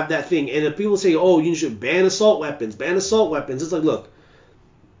just have that thing. And if people say, oh, you should ban assault weapons, it's like, look,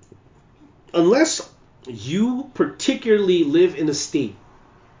 unless you particularly live in a state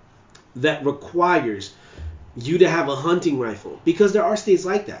that requires you to have a hunting rifle, because there are states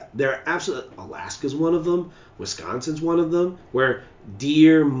like that. There are absolutely, Alaska's one of them, Wisconsin's one of them, where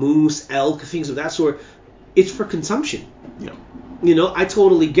deer, moose, elk, things of that sort, it's for consumption. Yeah. You know, I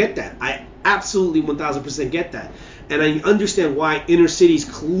totally get that. I absolutely 1000% get that. And I understand why inner cities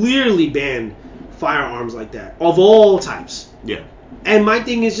clearly ban firearms like that, of all types. Yeah. And my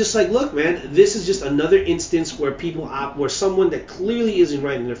thing is just like, look, man, this is just another instance where where someone that clearly isn't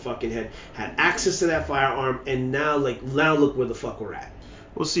right in their fucking head had access to that firearm, and now look where the fuck we're at.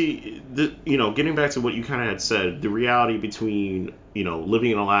 Well, see, getting back to what you kind of had said, the reality between,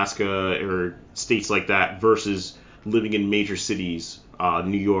 living in Alaska or states like that versus living in major cities,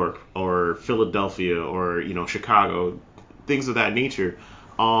 New York or Philadelphia or, Chicago, things of that nature,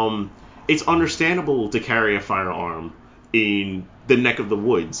 it's understandable to carry a firearm in the neck of the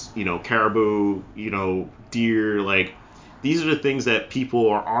woods, caribou, deer, like, these are the things that people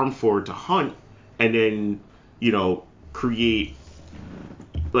are armed for to hunt and then, create,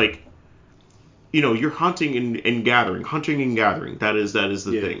 like, you're hunting and gathering. That is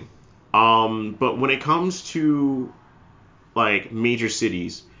the thing. But when it comes to, like, major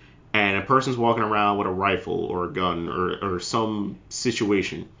cities and a person's walking around with a rifle or a gun or some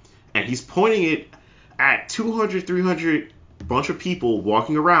situation and he's pointing it at 200, 300 bunch of people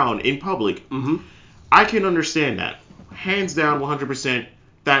walking around in public, I can understand that. Hands down, 100%.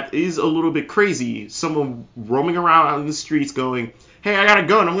 That is a little bit crazy. Someone roaming around out in the streets going, hey, I got a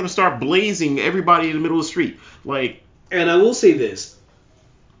gun. I'm going to start blazing everybody in the middle of the street. Like, and I will say this.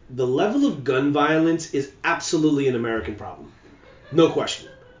 The level of gun violence is absolutely an American problem. No question.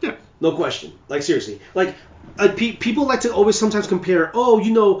 Yeah. No question. Like, seriously. Like, people like to always sometimes compare,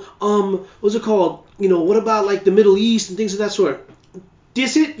 what's it called? What about, like, the Middle East and things of that sort?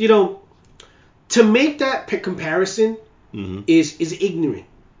 To make that comparison is ignorant.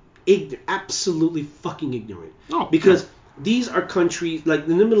 Absolutely fucking ignorant. Oh, because these are countries, like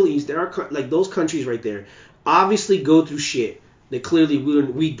in the Middle East, there are, like, those countries right there obviously go through shit that clearly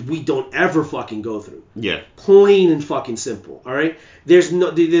we don't ever fucking go through. Yeah. Plain and fucking simple. All right. There's no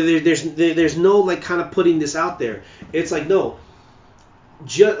like kind of putting this out there. It's like, no.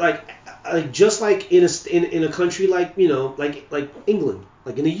 Just like in a country like like England,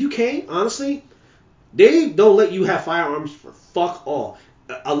 like in the UK, honestly, they don't let you have firearms for fuck all,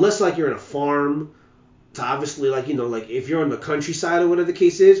 unless like you're in a farm. To obviously, like, like if you're on the countryside or whatever the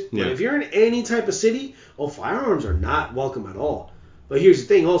case is. Yeah. But if you're in any type of city, firearms are not welcome at all. But here's the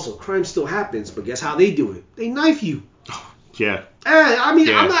thing also, crime still happens, but guess how they do it? They knife you. Yeah. I mean,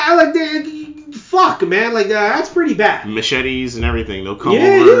 yeah. I'm not like, fuck, man, like, that's pretty bad. Machetes and everything, they'll come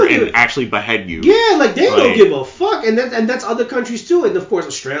over and actually behead you. Yeah, like, they don't give a fuck, and that's other countries too, and of course,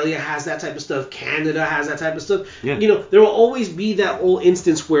 Australia has that type of stuff, Canada has that type of stuff. Yeah. There will always be that old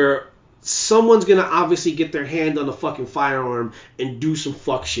instance where someone's gonna obviously get their hand on a fucking firearm and do some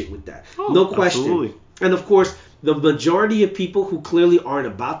fuck shit with that. Oh, no question. Absolutely. And of course, the majority of people who clearly aren't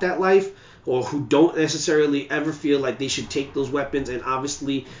about that life, or who don't necessarily ever feel like they should take those weapons and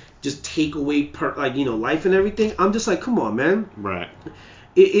obviously just take away life and everything. I'm just like, come on, man. Right.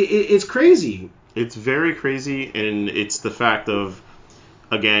 It's crazy. It's very crazy, and it's the fact of,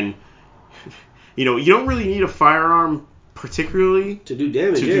 again, you don't really need a firearm particularly to do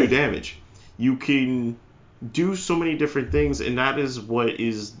damage. You can do so many different things, and that is what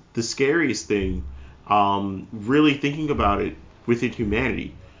is the scariest thing, really thinking about it within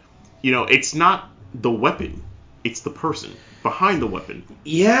humanity. It's not the weapon, it's the person behind the weapon.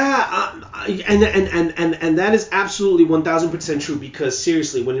 Yeah, and that is absolutely 1000% true, because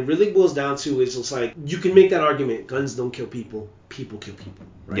seriously, when it really boils down to it, it's just like, you can make that argument, guns don't kill people, people kill people,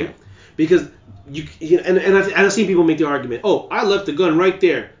 right? Yeah. Because I've seen people make the argument, I left the gun right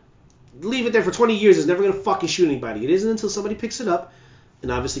there, leave it there for 20 years, it's never gonna fucking shoot anybody. It isn't until somebody picks it up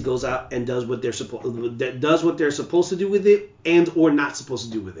and obviously goes out and does what they're supposed to do with it, and or not supposed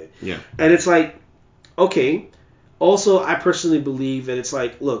to do with it. Yeah. And it's like, okay. Also, I personally believe that it's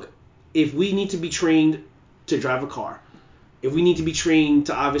like, look, if we need to be trained to drive a car, if we need to be trained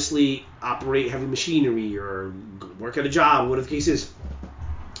to obviously operate heavy machinery or work at a job, whatever the case is,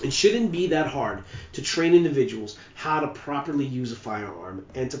 it shouldn't be that hard to train individuals how to properly use a firearm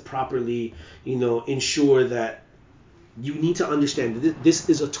and to properly, ensure that you need to understand that this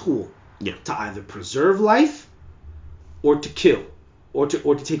is a tool to either preserve life or to kill or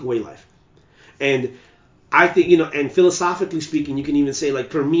to take away life. And I think, and philosophically speaking, you can even say, like,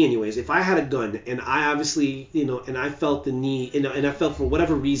 for me anyways, if I had a gun and I obviously, and I felt the need, and I felt for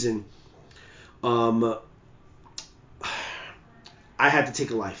whatever reason, I had to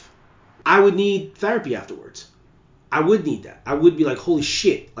take a life, I would need therapy afterwards. I would need that. I would be like, holy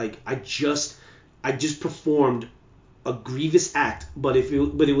shit, like, I just performed a grievous act, but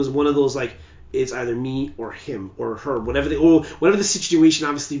it was one of those, like, it's either me or him or her, whatever the situation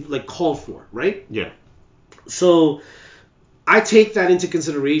obviously, like, called for, right? Yeah. So I take that into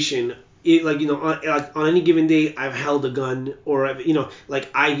consideration. On any given day, I've held a gun, or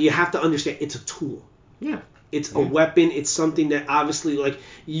you have to understand it's a tool. Yeah. It's a weapon. It's something that obviously, like,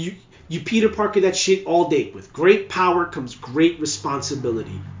 you Peter Parker that shit all day. With great power comes great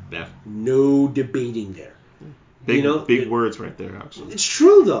responsibility. Yeah. No debating there. Big words right there, actually. It's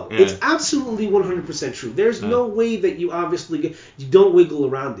true, though. Yeah. It's absolutely 100% true. There's no way that you don't wiggle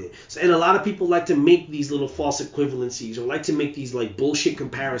around it. And a lot of people like to make these little false equivalencies, or like to make these, like, bullshit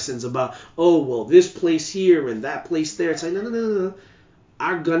comparisons about, oh, well, this place here and that place there. It's like, no.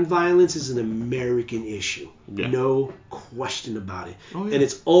 Our gun violence is an American issue. Yeah. No question about it. Oh, yeah. And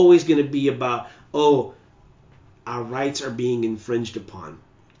it's always going to be about, our rights are being infringed upon.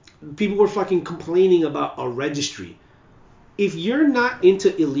 People were fucking complaining about a registry. If you're not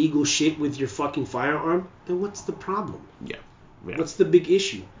into illegal shit with your fucking firearm, then what's the problem? Yeah. What's the big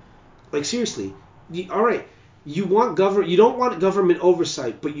issue? Like, seriously. All right. You don't want government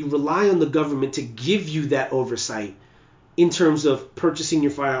oversight, but you rely on the government to give you that oversight in terms of purchasing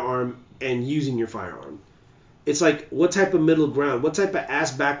your firearm and using your firearm. It's like, what type of middle ground? What type of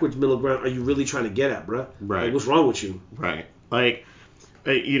ass-backwards middle ground are you really trying to get at, bruh? Right. Like, what's wrong with you? Right. Like,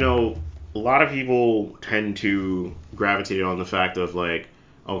 a lot of people tend to gravitate on the fact of, like,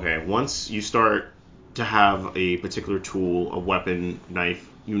 okay, once you start to have a particular tool, a weapon, knife,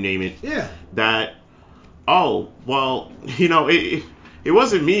 you name it, that, oh, well, it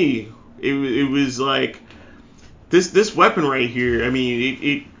wasn't me. It was like, this weapon right here, I mean,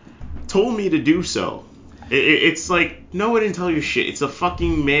 it told me to do so. It's like, no, it didn't tell you shit. It's a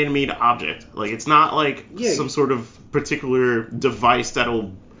fucking man-made object. Like, it's not like some sort of particular device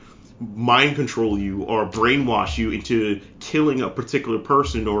that'll mind control you or brainwash you into killing a particular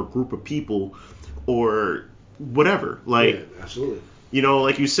person or group of people or whatever. Like, yeah, absolutely.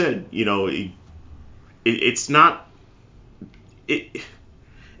 Like you said, it's not.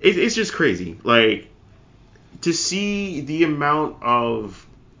 It's just crazy. Like, to see the amount of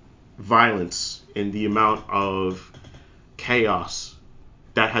violence and the amount of chaos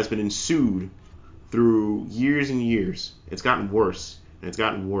that has been ensued through years and years. It's gotten worse, and it's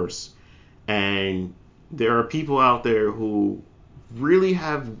gotten worse. And there are people out there who really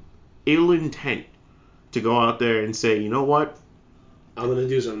have ill intent to go out there and say, you know what? I'm going to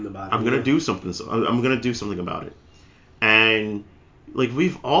do something about it. I'm going to do something. I'm going to do something about it. And, like,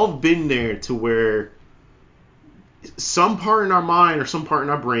 we've all been there to where some part in our mind or some part in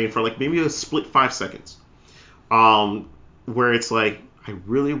our brain for, like, maybe a split 5 seconds, where it's like, I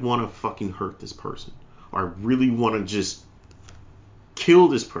really want to fucking hurt this person, or I really want to just kill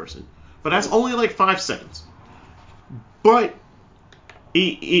this person. But that's only like 5 seconds. But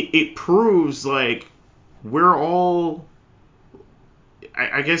it proves, like, we're all,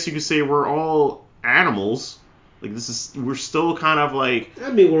 I guess you could say we're all animals. Like, we're still kind of like, I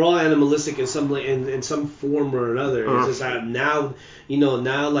mean, we're all animalistic in some form or another. It's just that now,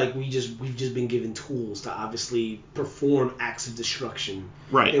 like, we've just been given tools to obviously perform acts of destruction,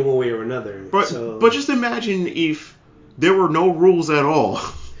 right, in one way or another. But just imagine if there were no rules at all.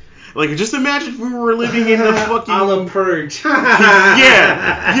 Like, just imagine if we were living in the fucking a la Purge.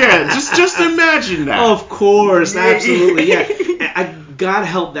 yeah. Just imagine that. Of course, absolutely, yeah. God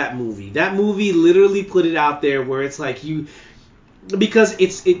help that movie. That movie literally put it out there where it's like because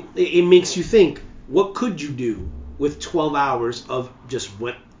it makes you think, what could you do with 12 hours of just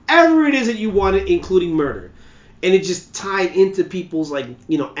whatever it is that you wanted, including murder? And it just tied into people's, like,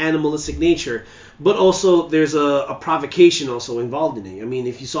 animalistic nature. But also there's a provocation also involved in it. I mean,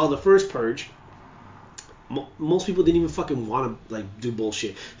 if you saw the first Purge, most people didn't even fucking want to, like, do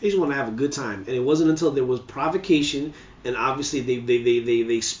bullshit. They just want to have a good time. And it wasn't until there was provocation, and obviously they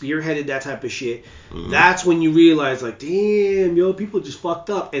spearheaded that type of shit. Mm-hmm. That's when you realize, like, damn, people just fucked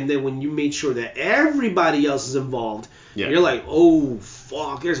up. And then when you made sure that everybody else is involved, you're like, oh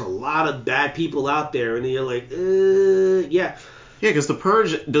fuck, there's a lot of bad people out there. And then you're like, yeah. Yeah, because the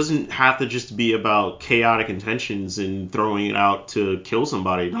Purge doesn't have to just be about chaotic intentions and throwing it out to kill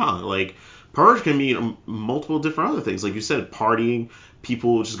somebody. Nah, like, Purge can mean multiple different other things. Like you said, partying,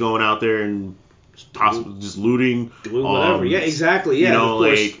 people just going out there and possibly just looting. Doing whatever. Yeah, exactly. Yeah, of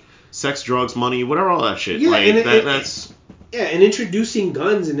course. Like, sex, drugs, money, whatever, all that shit. Yeah, like, that's... Yeah, and introducing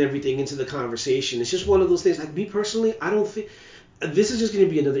guns and everything into the conversation. It's just one of those things. Like, me personally, I don't think... This is just going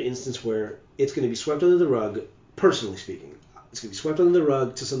to be another instance where it's going to be swept under the rug, personally speaking. It's going to be swept under the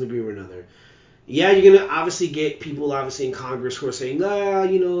rug to some degree or another. Yeah, you're going to obviously get people obviously in Congress who are saying,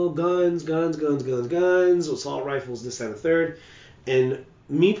 guns, assault rifles, this, that, and the third. And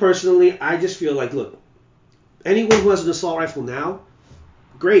me personally, I just feel like, look, anyone who has an assault rifle now,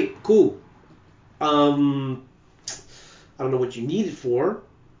 great, cool. I don't know what you need it for.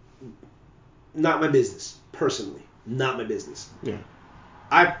 Not my business, personally. Not my business. Yeah.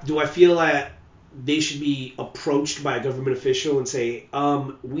 I feel that they should be approached by a government official and say,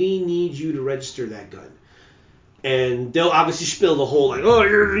 we need you to register that gun. And they'll obviously spill the whole, like, oh,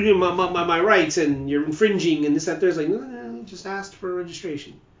 you're my rights, and you're infringing, and this, that, there. It's like, no, just asked for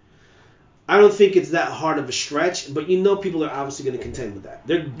registration. I don't think it's that hard of a stretch, but people are obviously going to contend with that.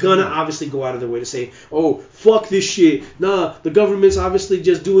 They're going to obviously go out of their way to say, oh, fuck this shit. Nah, the government's obviously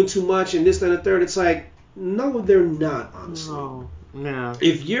just doing too much and this, that, and the third. It's like, no, they're not, honestly. No. Yeah.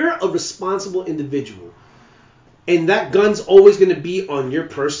 If you're a responsible individual and that gun's always going to be on your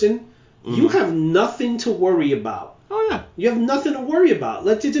person, you have nothing to worry about. Oh, yeah. You have nothing to worry about.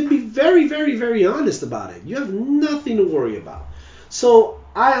 Like, to be very, very, very honest about it. You have nothing to worry about. So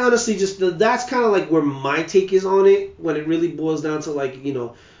I honestly that's kind of like where my take is on it when it really boils down to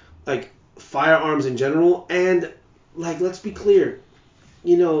like firearms in general. And like, let's be clear,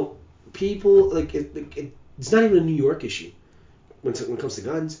 people like it's not even a New York issue when it comes to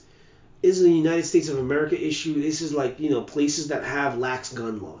guns. This is a United States of America issue. This is like places that have lax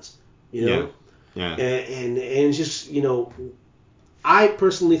gun laws. Yeah. And it's just I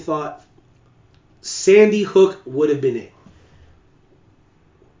personally thought Sandy Hook would have been it.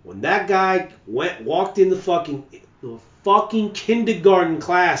 When that guy walked in the fucking kindergarten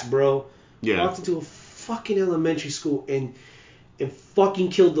class, bro. Yeah. Walked into a fucking elementary school and fucking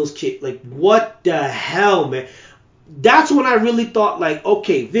killed those kids. Like, what the hell, man? That's when I really thought, like,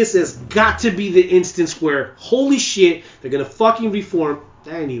 okay, this has got to be the instance where, holy shit, they're gonna fucking reform.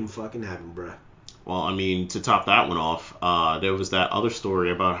 That ain't even fucking happened, bro. Well, I mean, to top that one off, there was that other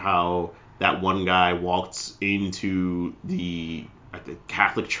story about how that one guy walked into the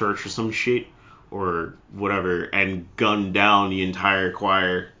Catholic church or some shit or whatever and gunned down the entire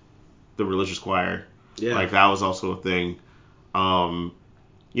choir, the religious choir. Yeah. Like, that was also a thing.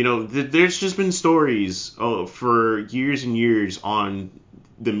 There's just been stories for years and years on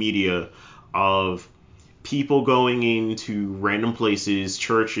the media of people going into random places,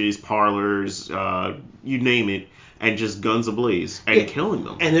 churches, parlors, you name it, and just guns ablaze and killing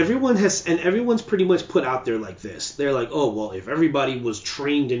them. And everyone's pretty much put out there like this. They're like, oh, well, if everybody was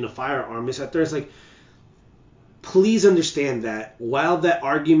trained in a firearm, it's out there. It's like, please understand that while that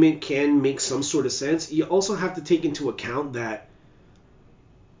argument can make some sort of sense, you also have to take into account that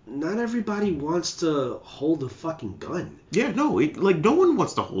not everybody wants to hold a fucking gun. Yeah, no, no one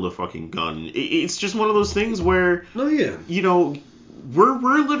wants to hold a fucking gun. It's just one of those things where,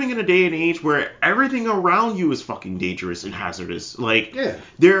 we're living in a day and age where everything around you is fucking dangerous and hazardous. Like,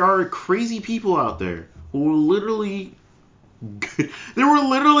 there are crazy people out there who will literally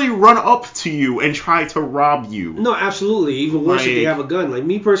run up to you and try to rob you. No, absolutely. Even worse if they have a gun. Like,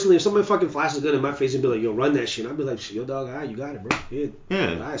 me personally, if somebody fucking flashes a gun in my face and be like, yo, run that shit, I'd be like, yo, dog, all right, you got it, bro. Yeah.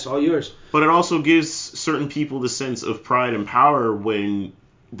 All right, it's all yours. But it also gives certain people the sense of pride and power when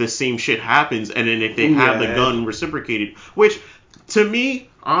the same shit happens, and then if they have the gun reciprocated, which, to me,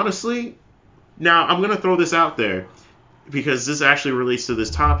 honestly, now I'm going to throw this out there, because this actually relates to this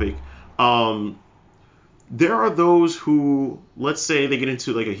topic. There are those who, let's say they get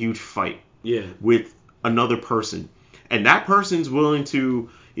into like a huge fight with another person, and that person's willing to,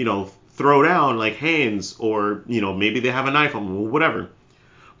 throw down like hands, or, maybe they have a knife on them or whatever.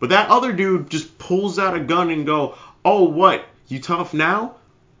 But that other dude just pulls out a gun and go, oh, what? You tough now?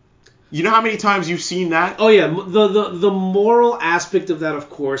 You know how many times you've seen that? Oh, yeah. The moral aspect of that, of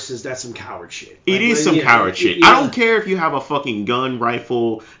course, is that's some coward shit. It is some coward shit. Yeah. I don't care if you have a fucking gun,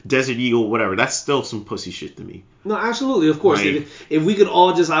 rifle, Desert Eagle, whatever. That's still some pussy shit to me. No, absolutely, of course. Like, if we could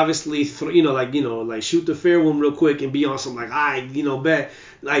all just obviously, shoot the fair one real quick and be on some bet.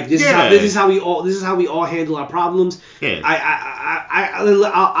 Like, this is how we all handle our problems. Yeah.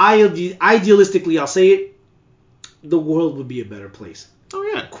 Idealistically, I'll say it. The world would be a better place. Oh,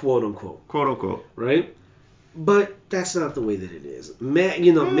 yeah. Quote unquote. Quote unquote. Right? But that's not the way that it is.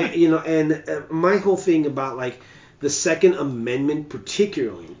 And my whole thing about, like, the Second Amendment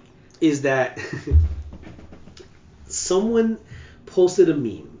particularly is that someone posted a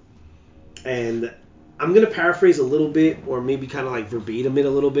meme, and I'm going to paraphrase a little bit, or maybe kind of like verbatim it a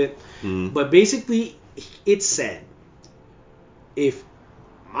little bit, but basically it said, if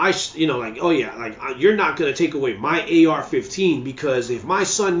you're not going to take away my AR-15 because if my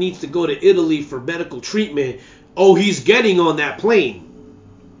son needs to go to Italy for medical treatment, he's getting on that plane.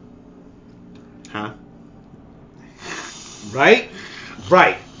 Huh? Right?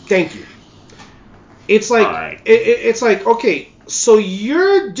 Thank you. It's like, right. It's like, okay, so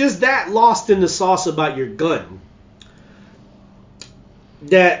you're just that lost in the sauce about your gun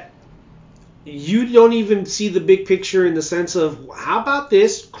that you don't even see the big picture in the sense of, how about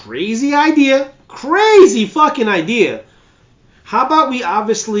this crazy idea, crazy fucking idea? How about we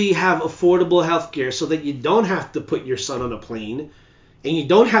obviously have affordable healthcare so that you don't have to put your son on a plane and you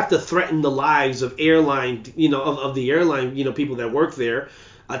don't have to threaten the lives of airline, of the airline, people that work there,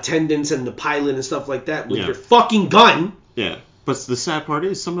 attendants and the pilot and stuff like that with your fucking gun. Yeah. But the sad part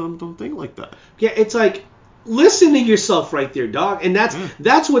is some of them don't think like that. Yeah, it's like, listen to yourself right there, dog. And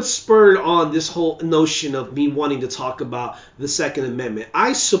that's what spurred on this whole notion of me wanting to talk about the Second Amendment.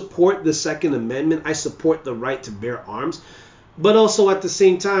 I support the Second Amendment. I support the right to bear arms. But also at the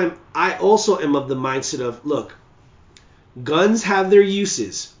same time, I also am of the mindset of, look, guns have their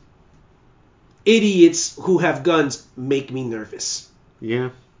uses. Idiots who have guns make me nervous.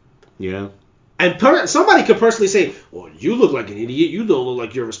 Yeah. Yeah. And somebody could personally say, well, you look like an idiot. You don't look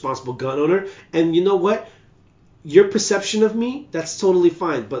like you're a responsible gun owner. And you know what? Your perception of me, that's totally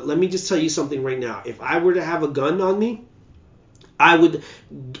fine. But let me just tell you something right now. If I were to have a gun on me, I would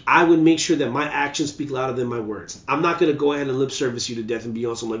make sure that my actions speak louder than my words. I'm not going to go ahead and lip service you to death and be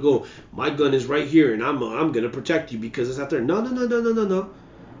on some like, oh, my gun is right here and I'm going to protect you because it's out there. No. I'm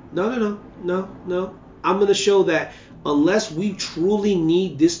going to show that unless we truly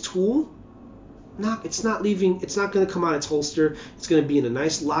need this tool, it's not leaving. It's not going to come out its holster. It's going to be in a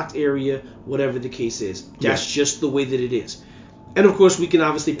nice locked area, whatever the case is. That's just the way that it is. And of course, we can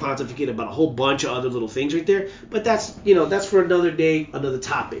obviously pontificate about a whole bunch of other little things right there. But that's for another day, another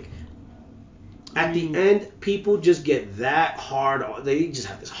topic. At the end, people just get that hard on. They just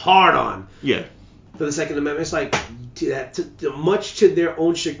have this hard on. Yeah. For the Second Amendment, it's like much to their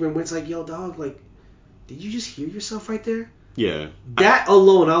own chagrin. When it's like, yo, dog, like, did you just hear yourself right there? Yeah. That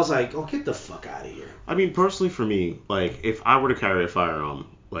alone, I was like, oh, get the fuck out of here. I mean, personally for me, like, if I were to carry a firearm,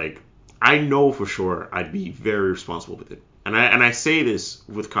 like, I know for sure I'd be very responsible with it. And I say this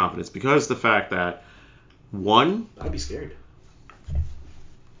with confidence because the fact that, one... I'd be scared.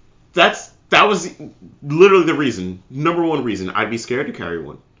 That was literally the reason, number one reason, I'd be scared to carry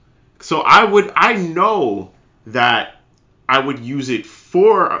one. So I know that I would use it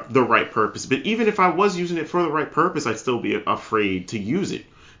for the right purpose. But even if I was using it for the right purpose, I'd still be afraid to use it.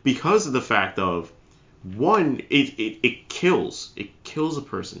 Because of the fact of, one, it kills. It kills a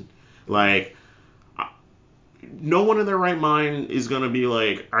person. Like, no one in their right mind is going to be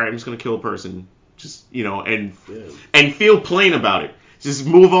like, all right, I'm just going to kill a person. Just, and feel plain about it. Just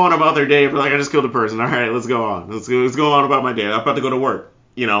move on about their day. Like, I just killed a person. All right, let's go on. Let's go on about my day. I'm about to go to work,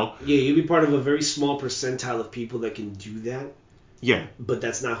 Yeah, you'll be part of a very small percentile of people that can do that. Yeah. But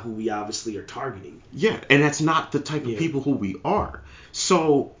that's not who we obviously are targeting. Yeah, and that's not the type of people who we are.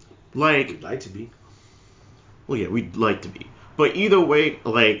 So, like... We'd like to be. Well, yeah, we'd like to be. But either way,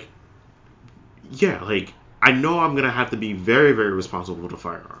 like... Yeah, like, I know I'm going to have to be very, very responsible with a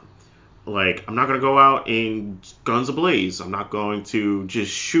firearm. Like, I'm not going to go out in guns ablaze. I'm not going to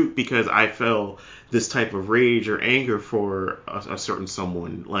just shoot because I feel this type of rage or anger for a certain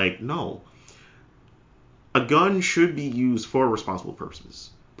someone. Like, no. A gun should be used for responsible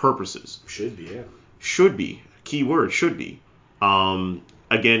purposes. Should be, yeah. Should be. Key word, should be. Again,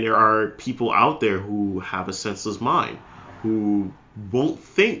 there are people out there who have a senseless mind, who won't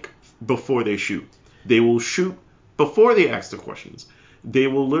think before they shoot. They will shoot before they ask the questions. They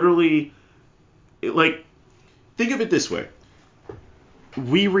will literally, like, think of it this way.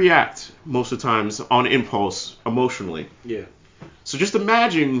 We react most of the times on impulse emotionally. Yeah. So just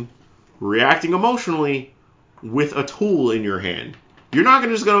imagine reacting emotionally with a tool in your hand. You're not going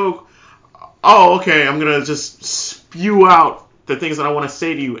to just go, oh, okay, I'm going to just spew out the things that I want to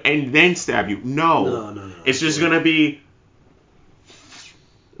say to you and then stab you. No. It's just going to be,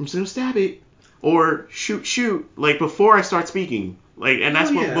 I'm just going to stab it. Or shoot, like before I start speaking. Like, and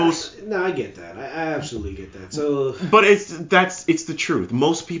that's what most... No, I get that. I absolutely get that. So, but it's the truth.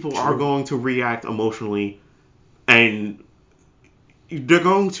 Most people are going to react emotionally, and they're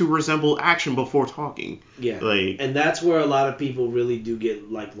going to resemble action before talking. Yeah, like, and that's where a lot of people really do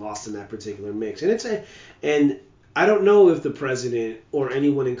get like lost in that particular mix. And I don't know if the president or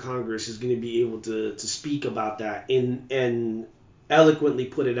anyone in Congress is going to be able to speak about that and eloquently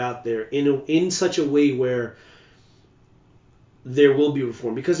put it out there in such a way where there will be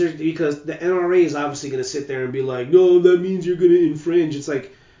reform, because the NRA is obviously going to sit there and be like, no, that means you're going to infringe. It's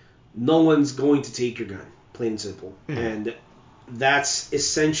like, no one's going to take your gun, plain and simple. Yeah. And that's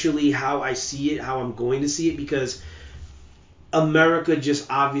essentially how I see it, how I'm going to see it, because America just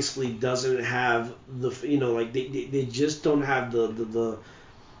obviously doesn't have they just don't have the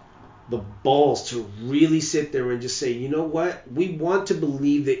balls to really sit there and just say, you know what, we want to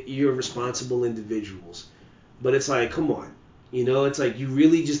believe that you're responsible individuals, but it's like, come on, You know, it's like you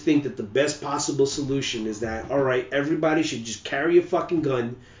really just think that the best possible solution is that, all right, everybody should just carry a fucking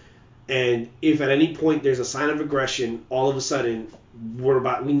gun, and if at any point there's a sign of aggression, all of a sudden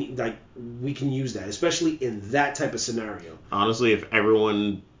we can use that, especially in that type of scenario. Honestly, if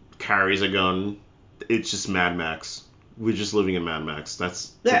everyone carries a gun, it's just Mad Max. We're just living in Mad Max.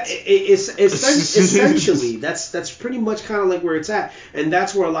 It's essentially that's pretty much kind of like where it's at, and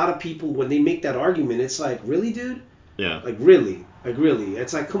that's where a lot of people, when they make that argument, it's like, really, dude? Yeah. Like really,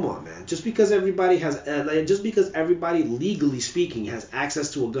 it's like, come on, man. Just because everybody legally speaking has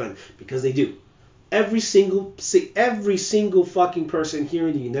access to a gun, because they do. Every single fucking person here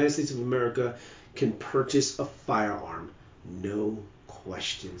in the United States of America can purchase a firearm, no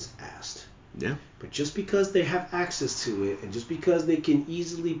questions asked. Yeah. But just because they have access to it, and just because they can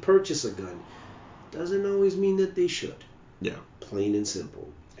easily purchase a gun, doesn't always mean that they should. Yeah. Plain and simple.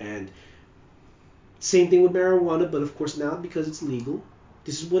 And same thing with marijuana, but of course now, because it's legal,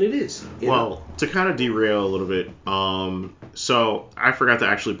 this is what it is. Well, to kind of derail a little bit, so I forgot to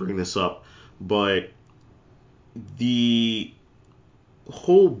actually bring this up, but the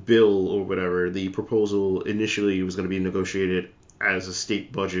whole bill or whatever, the proposal initially was going to be negotiated as a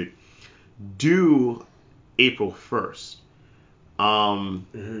state budget due April 1st.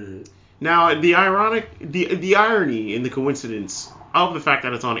 Now, the irony and the coincidence of the fact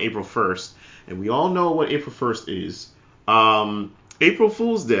that it's on April 1st, and we all know what April 1st is, April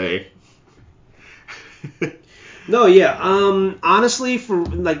Fool's Day. No, yeah. Honestly, for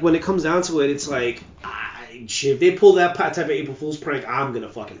like when it comes down to it, it's like, shit, if they pull that type of April Fool's prank, I'm gonna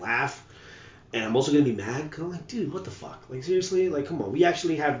fucking laugh. And I'm also going to be mad because I'm like, dude, what the fuck? Like, seriously? Like, come on. We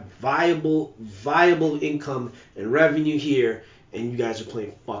actually have viable income and revenue here, and you guys are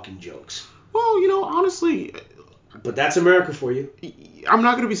playing fucking jokes. Well, honestly... But that's America for you. I'm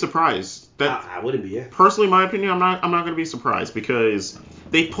not going to be surprised. I wouldn't be, yeah. Personally, in my opinion, I'm not going to be surprised because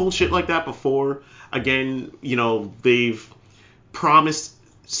they pulled shit like that before. Again, they've promised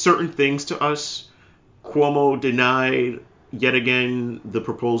certain things to us. Cuomo denied, yet again, the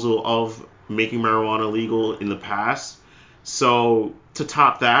proposal of making marijuana legal in the past. So to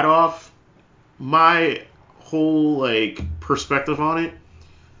top that off, my whole perspective on it,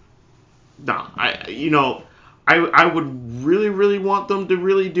 I would really, really want them to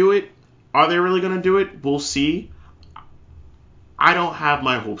really do it. Are they really gonna do it? We'll see. I don't have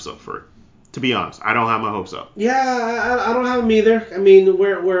my hopes up for it. To be honest, I don't have my hopes up. Yeah, I don't have them either. I mean,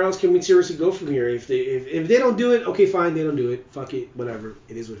 where else can we seriously go from here? If they don't do it, okay, fine, they don't do it. Fuck it, whatever.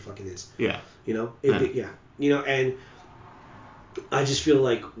 It is what the fuck it is. Yeah. And I just feel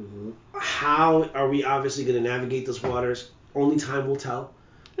like, how are we obviously going to navigate those waters? Only time will tell.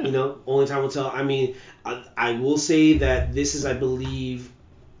 Yeah. Only time will tell. I mean, I will say that this is, I believe,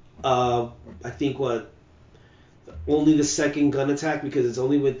 I think only the second gun attack, because it's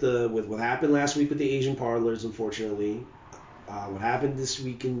only with what happened last week with the Asian parlors, unfortunately. What happened this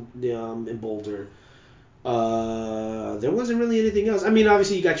week in Boulder. There wasn't really anything else. I mean,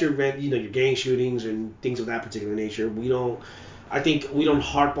 obviously you got your gang shootings and things of that particular nature. I think we don't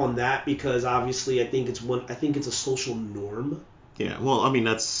harp on that because obviously I think it's a social norm. Yeah, well, I mean,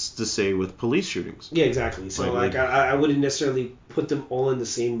 that's to say with police shootings. Yeah, exactly. So I wouldn't necessarily put them all in the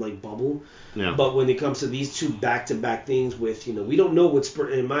same bubble. Yeah. But when it comes to these two back-to-back things with, we don't know what's,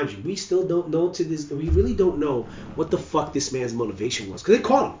 and mind you, we still don't know we really don't know what the fuck this man's motivation was, because they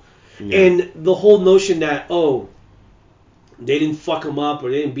caught him. Yeah. And the whole notion that, they didn't fuck him up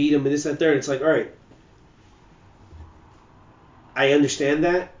or they didn't beat him and this, that, third, it's like, all right, I understand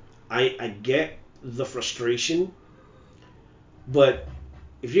that. I get the frustration. But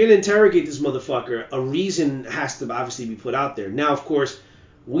if you're going to interrogate this motherfucker, a reason has to obviously be put out there. Now, of course,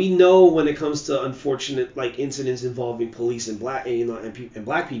 we know when it comes to unfortunate incidents involving police and black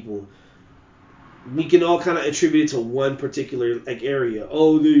people, we can all kind of attribute it to one particular area.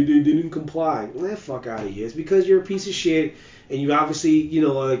 Oh, they didn't comply. Fuck out of here. It's because you're a piece of shit and you obviously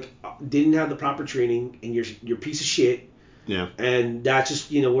didn't have the proper training and you're a piece of shit. Yeah. And that's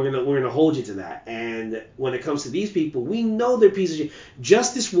just, we're gonna hold you to that. And when it comes to these people, we know they're pieces of shit.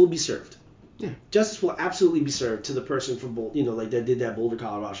 Justice will be served. Yeah. Justice will absolutely be served to the person from that did that Boulder,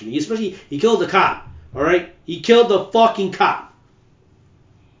 Colorado shooting. Especially, he killed the cop. All right, he killed the fucking cop.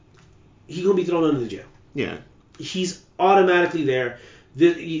 He's gonna be thrown under the jail. Yeah. He's automatically there.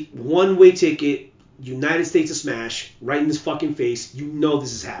 One-way ticket. United States of smash right in his fucking face.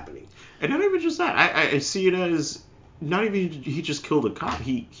 This is happening. And not even just that. I see it as. Not even he just killed a cop.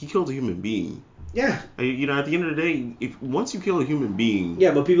 He killed a human being. Yeah. At the end of the day, once you kill a human being.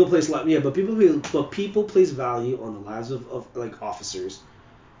 Yeah, but people place value on the lives of officers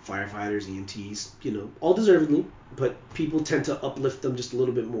firefighters, EMTs, all deservedly, but people tend to uplift them just a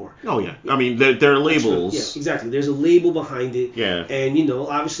little bit more. Oh, yeah. I mean, they're labels. Yeah, exactly. There's a label behind it. Yeah. And,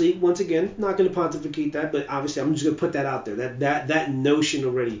 obviously, once again, not going to pontificate that, but obviously I'm just going to put that out there. That notion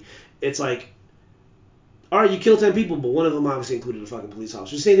already, it's like, all right, you killed 10 people, but one of them obviously included a fucking police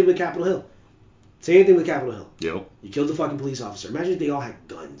officer. Same thing with Capitol Hill. Same thing with Capitol Hill. Yep. You killed a fucking police officer. Imagine if they all had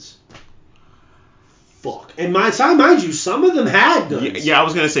guns. Fuck. And mind you, some of them had guns. Yeah, I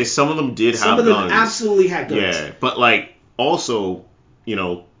was going to say some of them did have guns. Some of them absolutely had guns. Yeah, but also,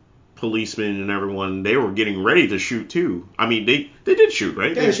 policemen and everyone, they were getting ready to shoot too. I mean, they did shoot,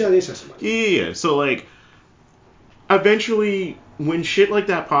 right? Yeah, they shot somebody. Yeah. So, eventually, when shit like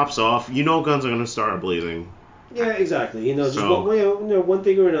that pops off, guns are going to start blazing. Yeah, exactly. One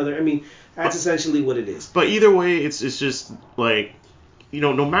thing or another. I mean, that's essentially what it is. But either way, it's just,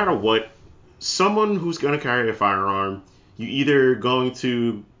 no matter what, someone who's going to carry a firearm, you either going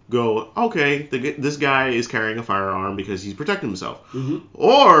to go, okay, this guy is carrying a firearm because he's protecting himself. Mm-hmm.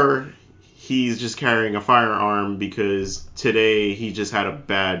 Or he's just carrying a firearm because today he just had a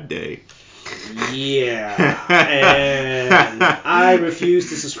bad day. Yeah. And I refuse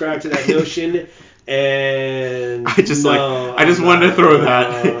to subscribe to that notion. And I just wanted to throw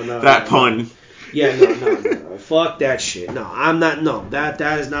that pun. Yeah, no. Fuck that shit. No, I'm not. No, that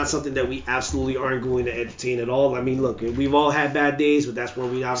is not something that we absolutely aren't going to entertain at all. I mean, look, we've all had bad days, but that's where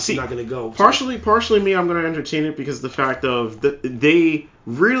we obviously not going to go. Partially me, I'm going to entertain it because the fact of they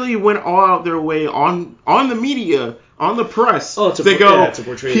really went all out their way on the media, on the press. To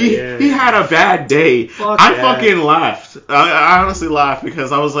portray he had a bad day. I that. fucking laughed. I honestly laughed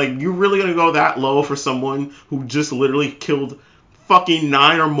because I was like, you really going to go that low for someone who just literally killed fucking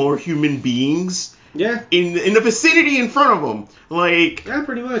 9 or more human beings? Yeah. In the vicinity in front of them. Yeah,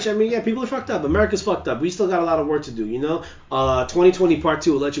 pretty much. I mean, yeah, people are fucked up. America's fucked up. We still got a lot of work to do, 2020 Part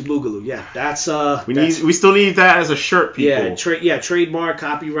 2, Electric Boogaloo. Yeah, that's... We still need that as a shirt, people. Yeah, trademark,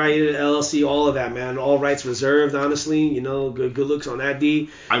 copyrighted, LLC, all of that, man. All rights reserved, honestly. Good looks on that, D.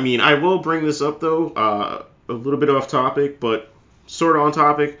 I mean, I will bring this up, though. A little bit off topic, but sort of on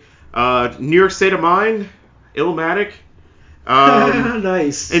topic. New York State of Mind, Illmatic.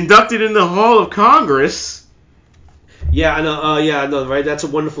 Nice. Inducted in the Hall of Congress. Yeah, I know. Right? That's a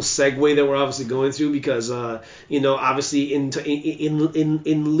wonderful segue that we're obviously going through because, obviously in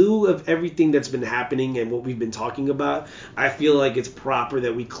lieu of everything that's been happening and what we've been talking about, I feel like it's proper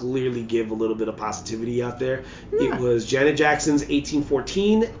that we clearly give a little bit of positivity out there. Yeah. It was Janet Jackson's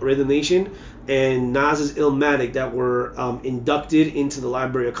 1814, Rhythm Nation, and Nas's Illmatic that were inducted into the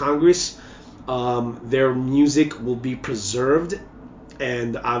Library of Congress. Their music will be preserved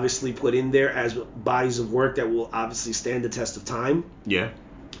and obviously put in there as bodies of work that will obviously stand the test of time. Yeah.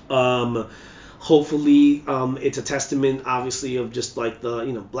 Hopefully, it's a testament, obviously, of just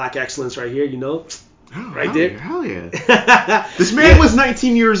the black excellence right here. There. Hell yeah. This man was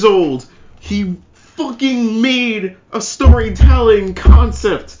 19 years old. He fucking made a storytelling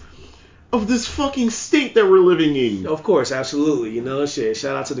concept of this fucking state that we're living in. Of course, absolutely. Shit.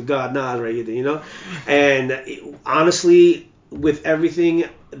 Shout out to the God Nas right here, And honestly, with everything,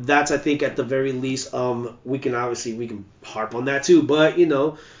 that's, I think, at the very least, we can harp on that too. But,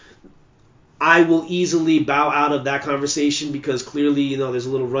 I will easily bow out of that conversation because clearly, there's a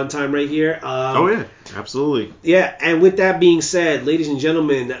little runtime right here. Oh, yeah. Absolutely. Yeah. And with that being said, ladies and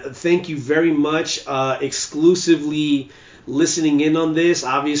gentlemen, thank you very much. Exclusively listening in on this.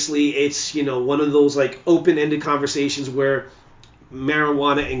 Obviously, it's, one of those open-ended conversations where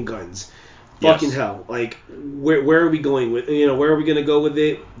marijuana and guns. Fucking hell. Where are we going with, where are we going to go with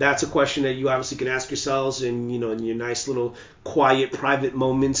it? That's a question that you obviously can ask yourselves in your nice little quiet private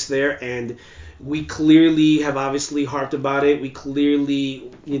moments there. And we clearly have obviously harped about it. We clearly,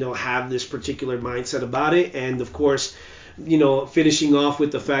 have this particular mindset about it. And of course, finishing off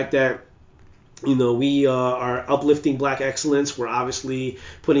with the fact that, we are uplifting black excellence. We're obviously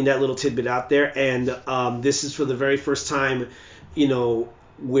putting that little tidbit out there. And this is for the very first time,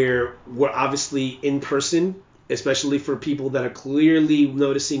 where we're obviously in person, especially for people that are clearly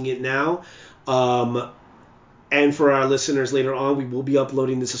noticing it now. And for our listeners later on, we will be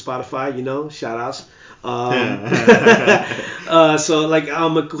uploading this to Spotify, shout outs. So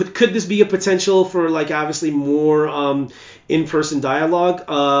could this be a potential for obviously more in-person dialogue?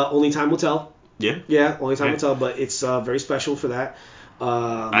 Only time will tell. Yeah, only time will tell, but it's very special for that.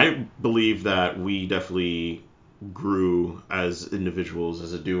 I believe that we definitely grew as individuals,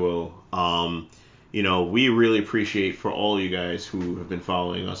 as a duo. We really appreciate for all you guys who have been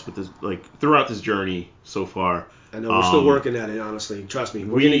following us with this, throughout this journey so far. I know we're still working at it. Honestly, trust me,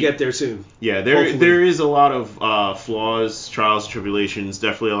 we're gonna get there soon. Yeah, there is a lot of flaws, trials, and tribulations.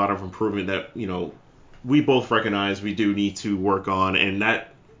 Definitely a lot of improvement that we both recognize we do need to work on, and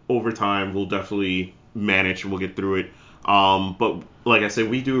that over time we'll definitely manage and we'll get through it. But like I said,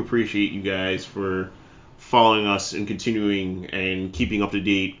 we do appreciate you guys for following us and continuing and keeping up to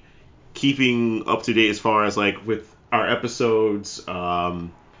date as far as like with our episodes,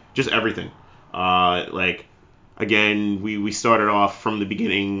 just everything. Again, we started off from the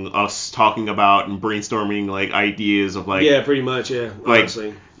beginning, us talking about and brainstorming like ideas of like pretty much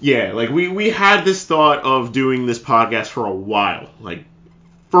honestly. We had this thought of doing this podcast for a while.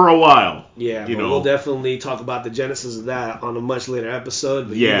 Yeah, but we'll definitely talk about the genesis of that on a much later episode.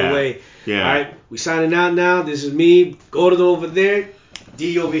 But either way, all right, we signing out now. This is me, Gordo over there,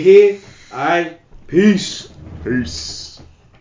 D over here. All right, peace. Peace.